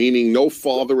family, meaning no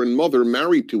father and mother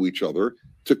married to each other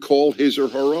to call his or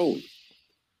her own.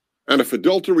 And if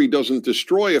adultery doesn't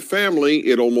destroy a family,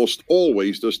 it almost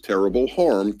always does terrible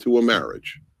harm to a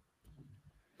marriage.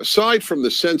 Aside from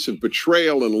the sense of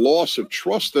betrayal and loss of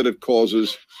trust that it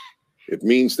causes, it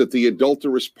means that the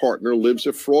adulterous partner lives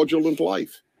a fraudulent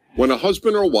life. When a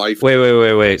husband or wife...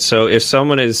 Wait. So if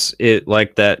someone is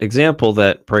like that example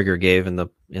that Prager gave in the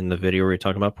video where you're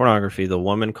talking about pornography, the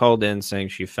woman called in saying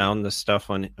she found this stuff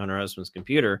on her husband's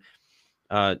computer,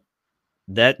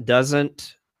 that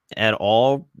doesn't at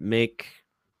all make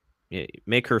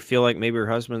her feel like maybe her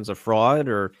husband's a fraud,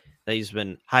 or that he's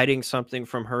been hiding something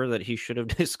from her that he should have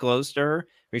disclosed to her.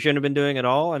 He shouldn't have been doing it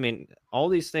all. I mean, all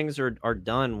these things are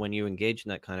done when you engage in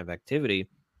that kind of activity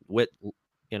with,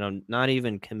 not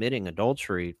even committing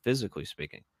adultery, physically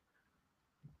speaking.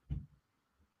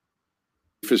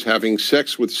 Is having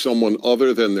sex with someone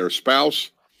other than their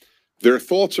spouse, their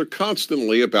thoughts are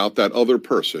constantly about that other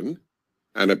person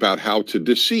and about how to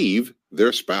deceive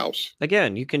their spouse.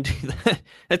 Again, you can do that.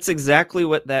 That's exactly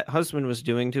what that husband was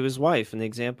doing to his wife in the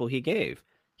example he gave.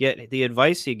 Yet the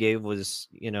advice he gave was,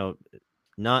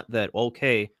 not that,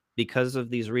 okay, because of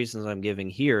these reasons I'm giving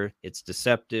here, it's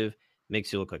deceptive,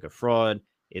 makes you look like a fraud.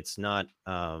 It's not,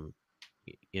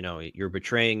 you're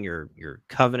betraying your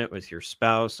covenant with your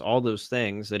spouse, all those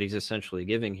things that he's essentially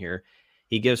giving here.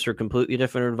 He gives her completely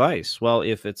different advice. Well,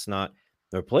 if it's not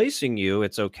replacing you,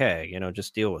 it's okay,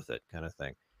 just deal with it, kind of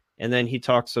thing. And then he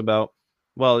talks about,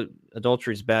 well,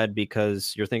 adultery is bad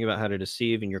because you're thinking about how to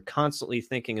deceive and you're constantly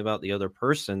thinking about the other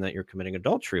person that you're committing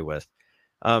adultery with.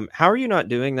 How are you not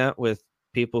doing that with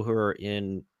people who are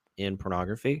in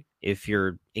pornography? If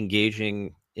you're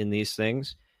engaging in these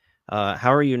things,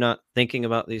 how are you not thinking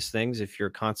about these things if you're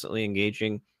constantly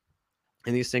engaging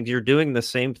in these things? You're doing the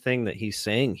same thing that he's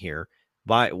saying here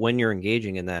when you're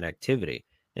engaging in that activity.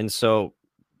 And so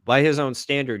by his own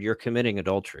standard, you're committing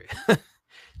adultery.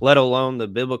 Let alone the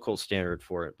biblical standard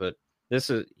for it. But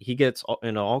he gets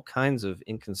into all kinds of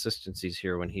inconsistencies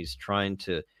here when he's trying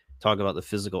to talk about the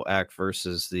physical act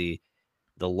versus the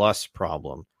lust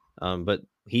problem. But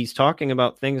he's talking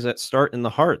about things that start in the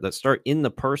heart, that start in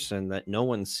the person that no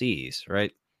one sees,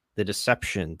 right? The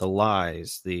deception, the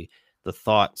lies, the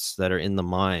thoughts that are in the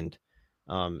mind.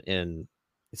 And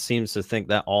it seems to think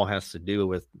that all has to do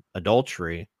with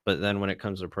adultery. But then when it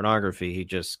comes to pornography, he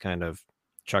just kind of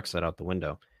chucks that out the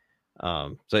window.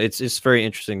 So it's very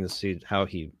interesting to see how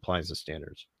he applies the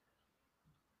standards.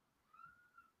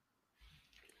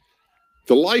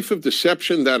 The life of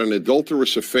deception that an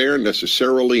adulterous affair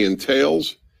necessarily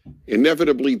entails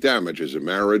inevitably damages a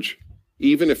marriage,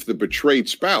 even if the betrayed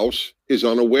spouse is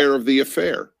unaware of the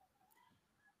affair.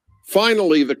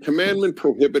 Finally, the commandment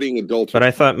prohibiting adultery. But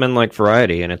I thought men like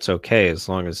variety, and it's okay as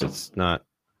long as it's not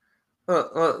in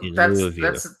lieu of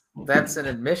you. That's an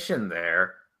admission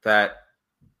there that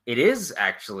it is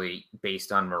actually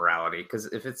based on morality. Because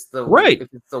if it's the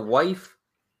wife,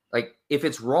 like if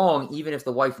it's wrong, even if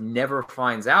the wife never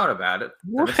finds out about it,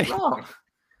 then it's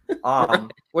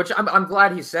wrong. Which I'm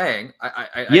glad he's saying.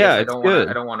 I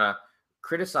don't want to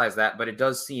criticize that, but it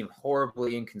does seem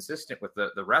horribly inconsistent with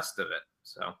the rest of it.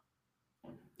 So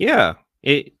yeah,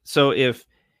 so if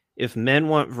men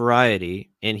want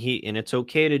variety and it's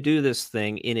okay to do this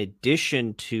thing in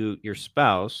addition to your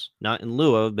spouse, not in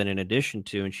lieu of, but in addition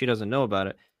to, and she doesn't know about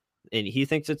it, and he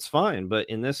thinks it's fine. But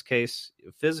in this case,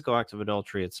 physical act of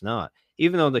adultery, it's not.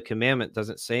 Even though the commandment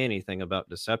doesn't say anything about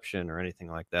deception or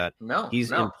anything like that,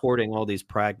 he's importing all these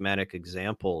pragmatic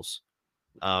examples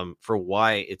for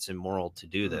why it's immoral to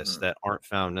do this that aren't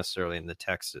found necessarily in the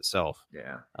text itself.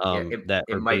 That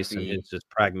are based on his just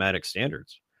pragmatic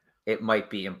standards. It might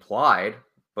be implied,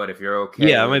 but if you're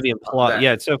okay, it might be implied.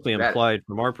 It's definitely implied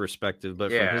from our perspective,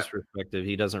 but from his perspective,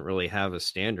 he doesn't really have a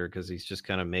standard because he's just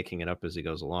kind of making it up as he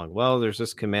goes along. Well, there's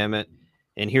this commandment,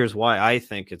 and here's why I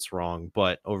think it's wrong,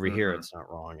 but over here it's not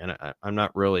wrong, and I'm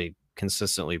not really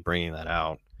consistently bringing that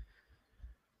out.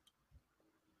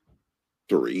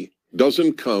 Adultery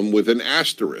doesn't come with an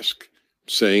asterisk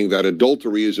saying that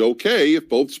adultery is okay if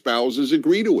both spouses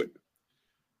agree to it.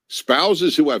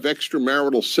 Spouses who have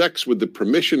extramarital sex with the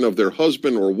permission of their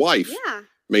husband or wife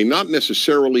may not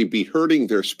necessarily be hurting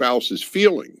their spouse's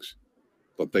feelings,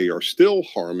 but they are still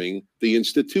harming the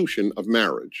institution of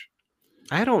marriage.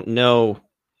 I don't know,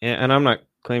 and I'm not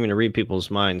claiming to read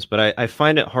people's minds, but I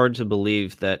find it hard to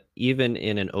believe that even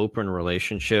in an open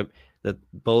relationship, that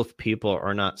both people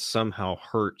are not somehow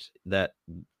hurt that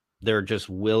they're just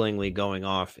willingly going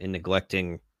off and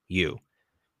neglecting you.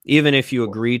 Even if you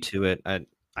agree to it,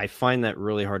 I find that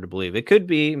really hard to believe. It could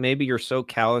be maybe you're so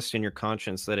calloused in your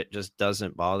conscience that it just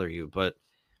doesn't bother you, but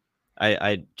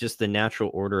I just the natural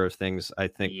order of things, I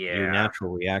think your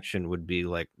natural reaction would be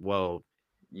like, well,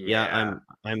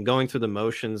 I'm going through the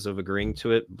motions of agreeing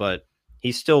to it, but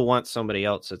he still wants somebody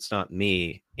else. It's not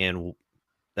me. And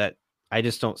that I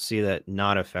just don't see that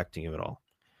not affecting you at all.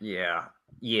 Yeah.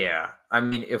 I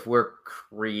mean, if we're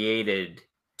created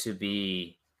to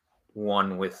be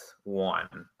one with one,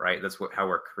 right? That's how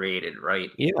we're created, right?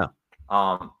 Yeah.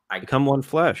 I become one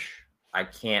flesh. I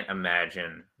can't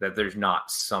imagine that there's not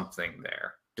something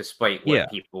there, despite what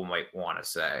people might want to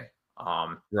say.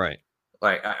 Right.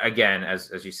 Like again,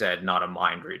 as you said, not a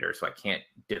mind reader, so I can't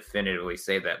definitively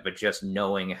say that. But just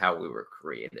knowing how we were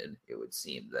created, it would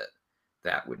seem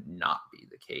that would not be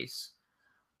the case.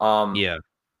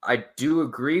 I do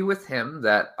agree with him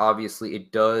that obviously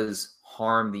it does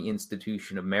harm the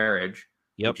institution of marriage,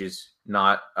 which is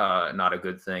not a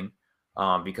good thing,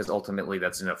 because ultimately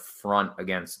that's an affront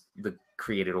against the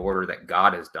created order that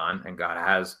God has done, and God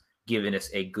has given us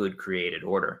a good created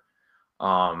order.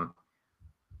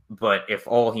 But if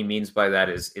all he means by that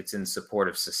is it's in support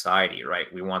of society,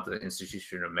 right? We want the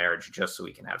institution of marriage just so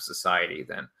we can have society,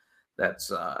 then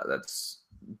that's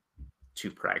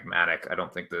too pragmatic. I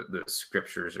don't think the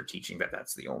scriptures are teaching that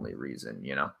that's the only reason,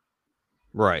 you know?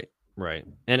 Right.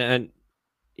 And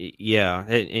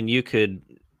you could,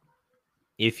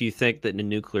 if you think that the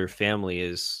nuclear family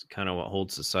is kind of what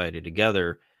holds society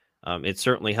together, it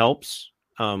certainly helps.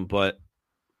 But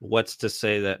what's to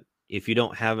say that if you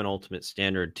don't have an ultimate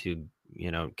standard to,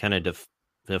 kind of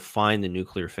define the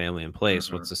nuclear family in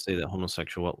place, what's to say that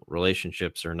homosexual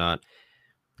relationships are not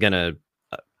going to,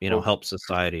 help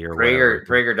society or whatever?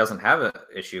 Prager doesn't have an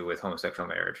issue with homosexual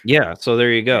marriage. Yeah. So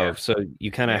there you go. Yeah. So you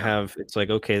kind of have, it's like,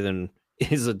 okay, then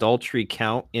is adultery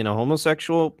count in a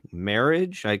homosexual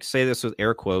marriage? I say this with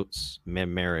air quotes,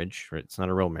 marriage, right? It's not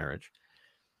a real marriage.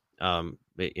 But,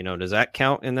 does that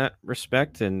count in that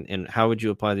respect? And how would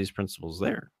you apply these principles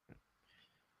there?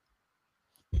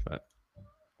 But.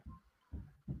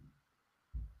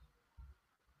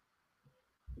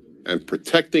 And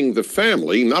protecting the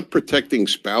family, not protecting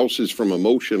spouses from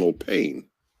emotional pain,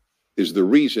 is the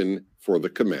reason for the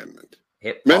commandment.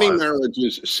 Many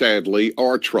marriages, sadly,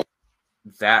 are troubled.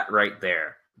 That right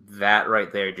there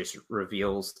just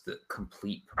reveals the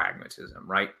complete pragmatism,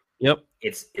 right? Yep.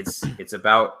 It's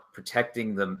about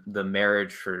protecting the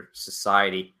marriage for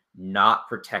society, not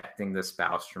protecting the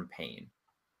spouse from pain.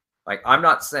 Like, I'm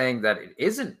not saying that it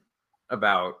isn't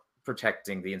about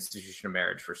protecting the institution of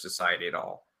marriage for society at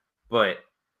all, but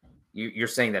you're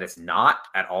saying that it's not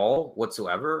at all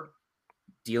whatsoever.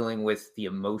 dealing with the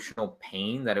emotional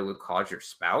pain that it would cause your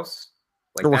spouse.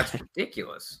 Like, Right. that's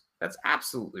ridiculous. That's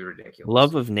absolutely ridiculous.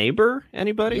 Love of neighbor,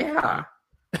 anybody? Yeah.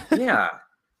 Yeah.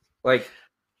 Like,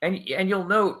 and you'll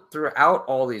note throughout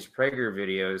all these Prager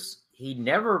videos, he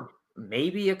never,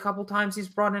 maybe a couple times he's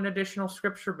brought in additional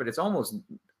scripture, but it's almost,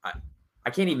 I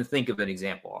can't even think of an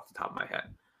example off the top of my head.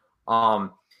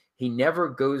 He never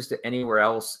goes to anywhere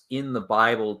else in the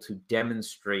Bible to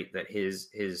demonstrate that his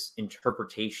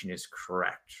interpretation is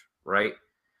correct, right?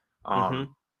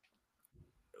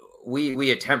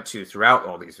 We attempt to, throughout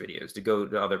all these videos, to go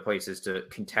to other places to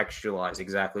contextualize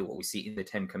exactly what we see in the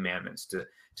Ten Commandments,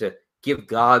 to give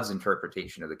God's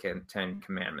interpretation of the Ten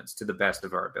Commandments to the best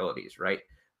of our abilities, right?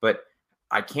 But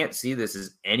I can't see this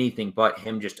as anything but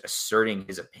him just asserting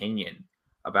his opinion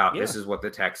about this is what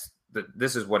the text,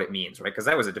 this is what it means, right? Because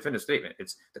that was a definitive statement.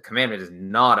 It's the commandment is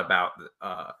not about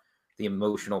the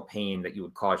emotional pain that you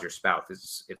would cause your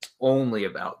spouse. It's only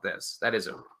about this. That is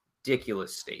a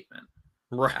ridiculous statement.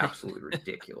 Right. Absolutely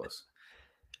ridiculous.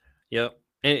 Yep.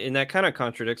 And that kind of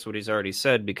contradicts what he's already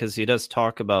said, because he does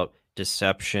talk about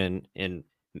deception and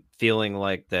feeling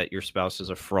like that your spouse is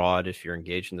a fraud if you're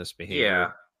engaged in this behavior.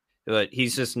 Yeah. But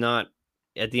he's just not,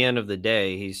 at the end of the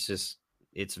day, it's just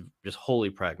wholly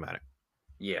pragmatic.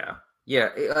 Yeah.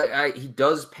 Yeah. He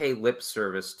does pay lip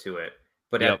service to it.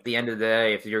 But at the end of the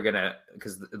day, if you're going to,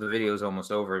 because the video is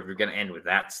almost over, if you're going to end with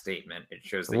that statement, it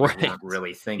shows that you weren't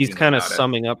really thinking. He's kind of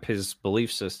summing up his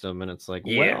belief system, and it's like,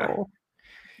 well.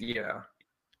 Yeah.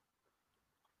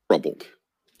 Troubled.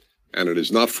 And it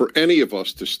is not for any of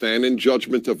us to stand in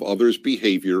judgment of others'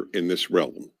 behavior in this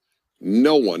realm.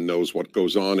 No one knows what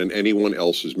goes on in anyone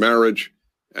else's marriage,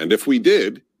 and if we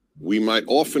did, we might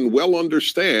often well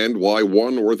understand why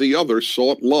one or the other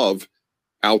sought love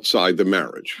outside the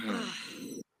marriage.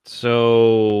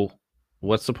 So,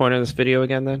 what's the point of this video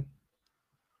again, then?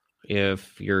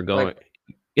 If you're going...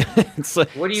 it's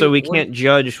like, we can't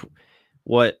judge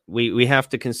what... We have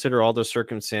to consider all the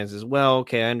circumstances. Well,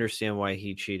 okay, I understand why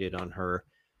he cheated on her.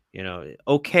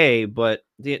 Okay, but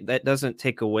that doesn't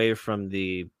take away from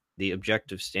the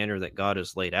objective standard that God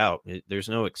has laid out. There's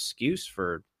no excuse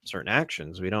for certain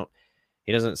actions.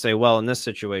 He doesn't say, well, in this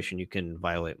situation you can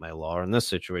violate my law, or in this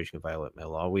situation you can violate my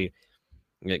law.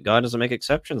 God doesn't make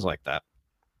exceptions like that.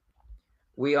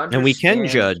 We understand, and we can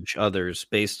judge others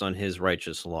based on his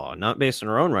righteous law, not based on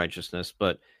our own righteousness,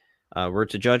 but we're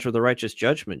to judge with a righteous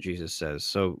judgment, Jesus says.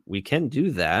 So we can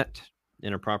do that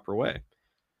in a proper way.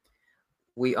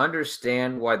 We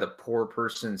understand why the poor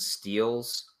person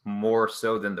steals more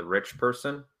so than the rich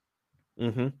person.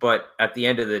 Mm-hmm. But at the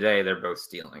end of the day, they're both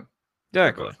stealing.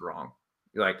 Exactly. They're both wrong.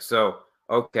 So,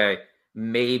 okay,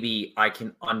 maybe I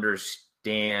can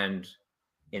understand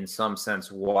in some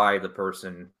sense why the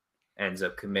person ends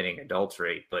up committing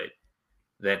adultery, but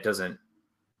that doesn't,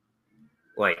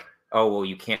 oh, well,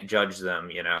 you can't judge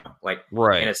them,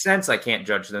 right. In a sense, I can't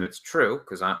judge them. It's true,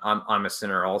 because I'm a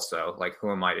sinner also.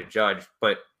 Who am I to judge?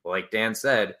 But like Dan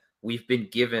said, we've been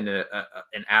given an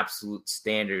absolute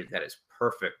standard that is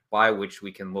perfect by which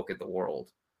we can look at the world.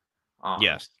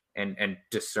 Yes. And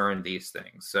discern these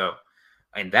things. So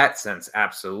in that sense,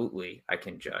 absolutely, I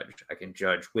can judge. I can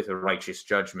judge with a righteous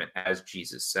judgment, as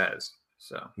Jesus says.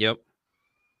 So. Yep.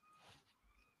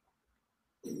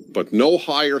 But no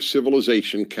higher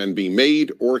civilization can be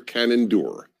made or can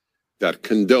endure that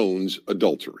condones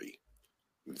adultery.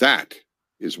 That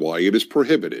is why it is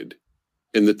prohibited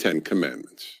in the Ten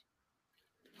Commandments.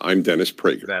 I'm Dennis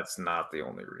Prager. That's not the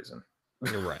only reason.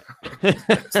 You're right.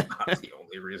 That's not the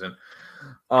only reason.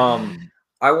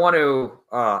 I want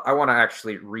to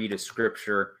actually read a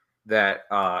scripture that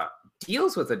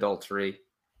deals with adultery,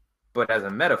 but as a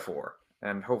metaphor,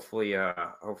 and hopefully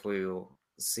you'll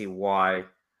see why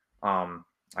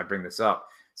I bring this up.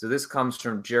 So this comes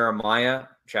from Jeremiah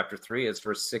chapter 3, it's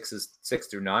verse 6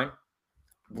 through 9.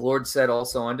 The Lord said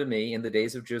also unto me in the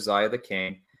days of Josiah the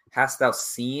king, hast thou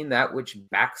seen that which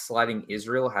backsliding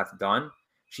Israel hath done?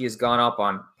 She has gone up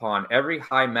upon every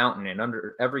high mountain and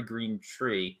under every green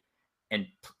tree, and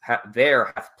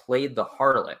there hath played the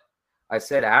harlot. I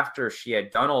said, after she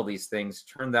had done all these things,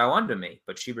 turn thou unto me.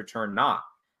 But she returned not,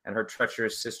 and her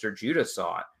treacherous sister Judah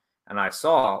saw it. And I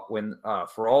saw, when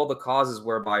for all the causes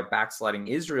whereby backsliding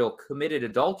Israel committed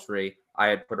adultery, I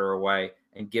had put her away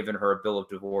and given her a bill of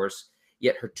divorce.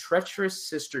 Yet her treacherous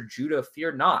sister Judah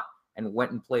feared not, and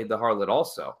went and played the harlot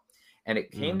also. And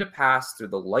it came to pass through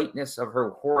the lightness of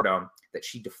her whoredom that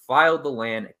she defiled the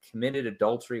land and committed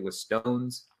adultery with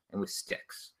stones and with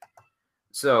sticks.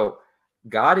 So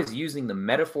God is using the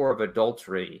metaphor of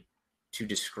adultery to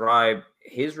describe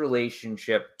his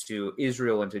relationship to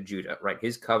Israel and to Judah, right?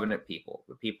 His covenant people,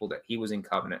 the people that he was in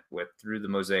covenant with through the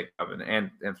Mosaic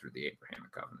covenant and through the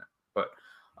Abrahamic covenant, but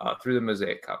through the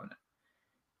Mosaic covenant.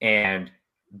 And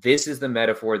this is the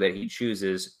metaphor that he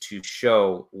chooses to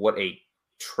show what a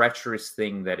treacherous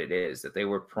thing that it is, that they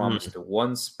were promised to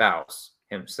one spouse,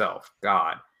 himself,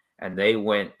 God, and they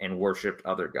went and worshiped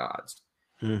other gods.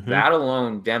 That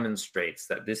alone demonstrates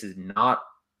that this is not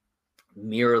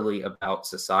merely about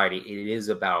society. It is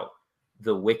about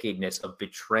the wickedness of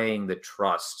betraying the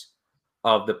trust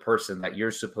of the person that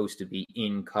you're supposed to be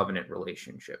in covenant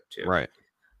relationship to. Right.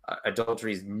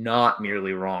 Adultery is not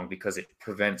merely wrong because it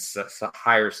prevents a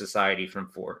higher society from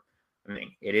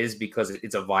forming. It is because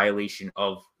it's a violation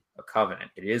of a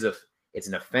covenant. It's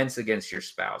an offense against your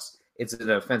spouse. It's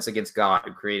an offense against God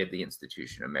who created the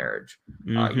institution of marriage.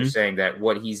 You're saying that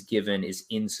what he's given is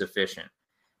insufficient.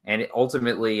 And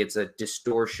ultimately, it's a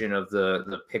distortion of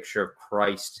the picture of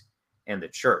Christ and the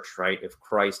church, right? If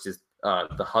Christ is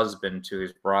the husband to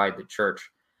his bride, the church,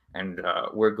 and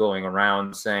we're going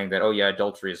around saying that, oh yeah,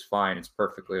 adultery is fine. It's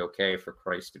perfectly okay for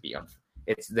Christ to be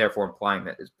it's therefore implying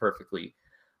that it's perfectly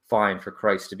fine for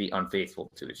Christ to be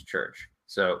unfaithful to his church.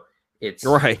 So it's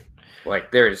right.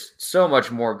 Like there's so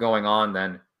much more going on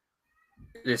than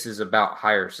this is about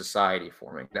higher society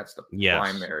forming. That's the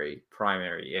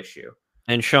primary issue.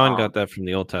 And Sean got that from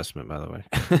the Old Testament, by the way.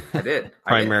 I did.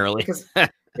 Primarily. Because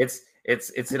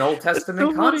it's an Old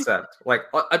Testament concept. Like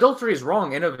adultery is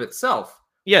wrong in of itself.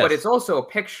 Yes. But it's also a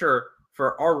picture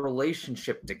for our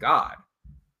relationship to God.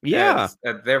 Yeah.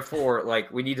 And therefore,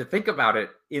 like, we need to think about it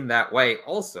in that way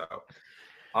also.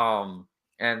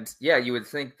 And yeah, you would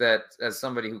think that as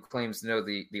somebody who claims to know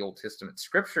the Old Testament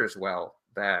scriptures well,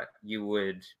 that you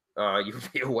would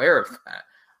be aware of that.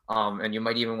 And you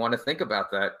might even want to think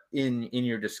about that in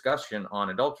your discussion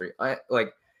on adultery. I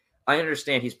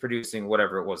understand he's producing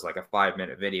whatever it was, like a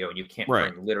 5-minute video, and you can't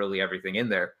bring literally everything in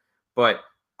there. But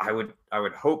I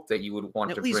would hope that you would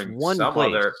want to bring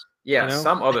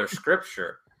some other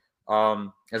scripture,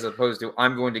 as opposed to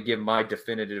I'm going to give my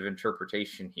definitive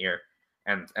interpretation here,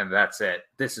 and that's it.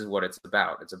 This is what it's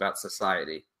about. It's about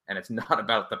society, and it's not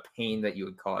about the pain that you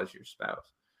would cause your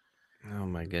spouse. Oh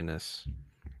my goodness.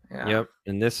 Yeah. Yep.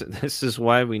 And this is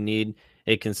why we need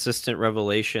a consistent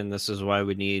revelation. This is why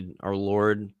we need our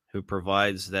Lord, who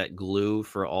provides that glue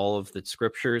for all of the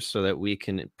scriptures so that we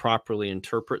can properly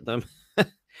interpret them.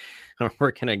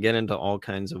 We're going to get into all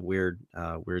kinds of weird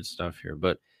stuff here,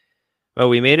 but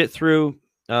we made it through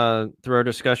our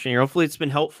discussion here. Hopefully it's been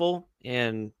helpful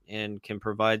and can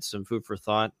provide some food for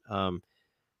thought.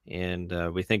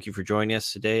 And we thank you for joining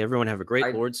us today. Everyone have a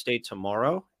great Lord's Day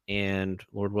tomorrow, and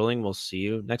Lord willing, we'll see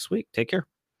you next week. Take care.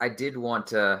 I did want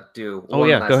to do one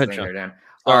last go ahead, thing Sean. There, Dan.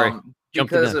 Sorry.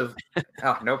 Because of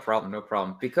no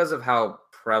problem. Because of how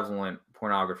prevalent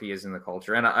pornography is in the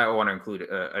culture, and I want to include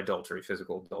adultery,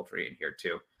 physical adultery in here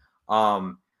too.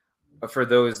 For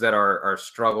those that are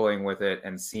struggling with it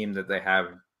and seem that they have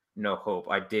no hope,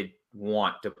 I did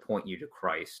want to point you to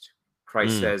Christ.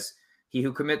 Christ says, "He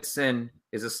who commits sin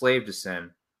is a slave to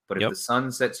sin, but if the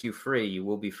Son sets you free, you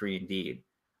will be free indeed."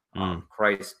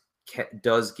 Christ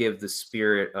does give the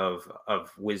spirit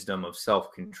of wisdom, of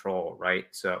self-control, right?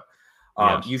 So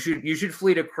you should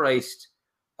flee to Christ,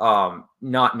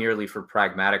 not merely for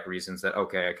pragmatic reasons that,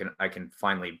 okay, I can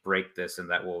finally break this and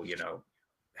that will,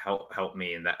 help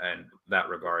me in that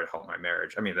regard, help my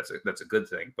marriage. I mean, that's a good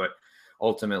thing, but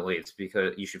ultimately it's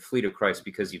because you should flee to Christ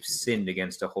because you've sinned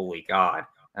against a holy God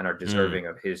and are deserving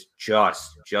of his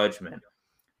just judgment.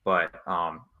 But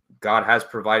God has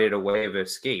provided a way of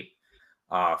escape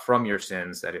from your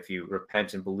sins, that if you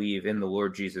repent and believe in the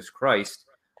Lord Jesus Christ,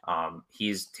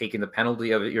 he's taken the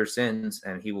penalty of your sins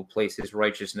and he will place his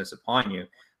righteousness upon you,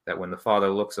 that when the Father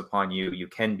looks upon you, you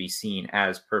can be seen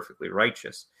as perfectly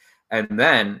righteous. And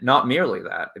then not merely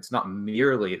that, it's not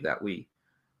merely that we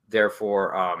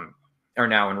therefore are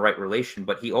now in right relation,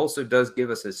 but he also does give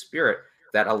us his spirit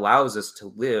that allows us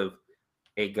to live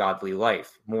a godly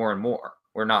life more and more.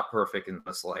 We're not perfect in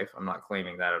this life. I'm not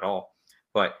claiming that at all,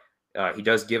 but he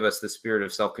does give us the spirit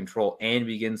of self-control and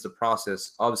begins the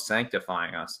process of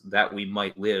sanctifying us, that we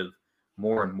might live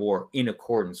more and more in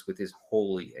accordance with his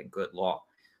holy and good law.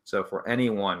 So for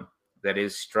anyone that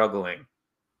is struggling,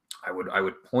 I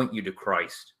would point you to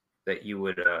Christ, that you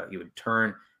would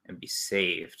turn and be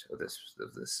saved of this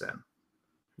sin.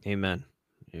 Amen.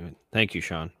 Thank you,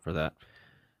 Sean, for that.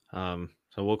 So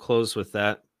we'll close with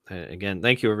that. Again,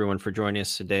 thank you everyone for joining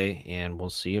us today, and we'll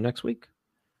see you next week.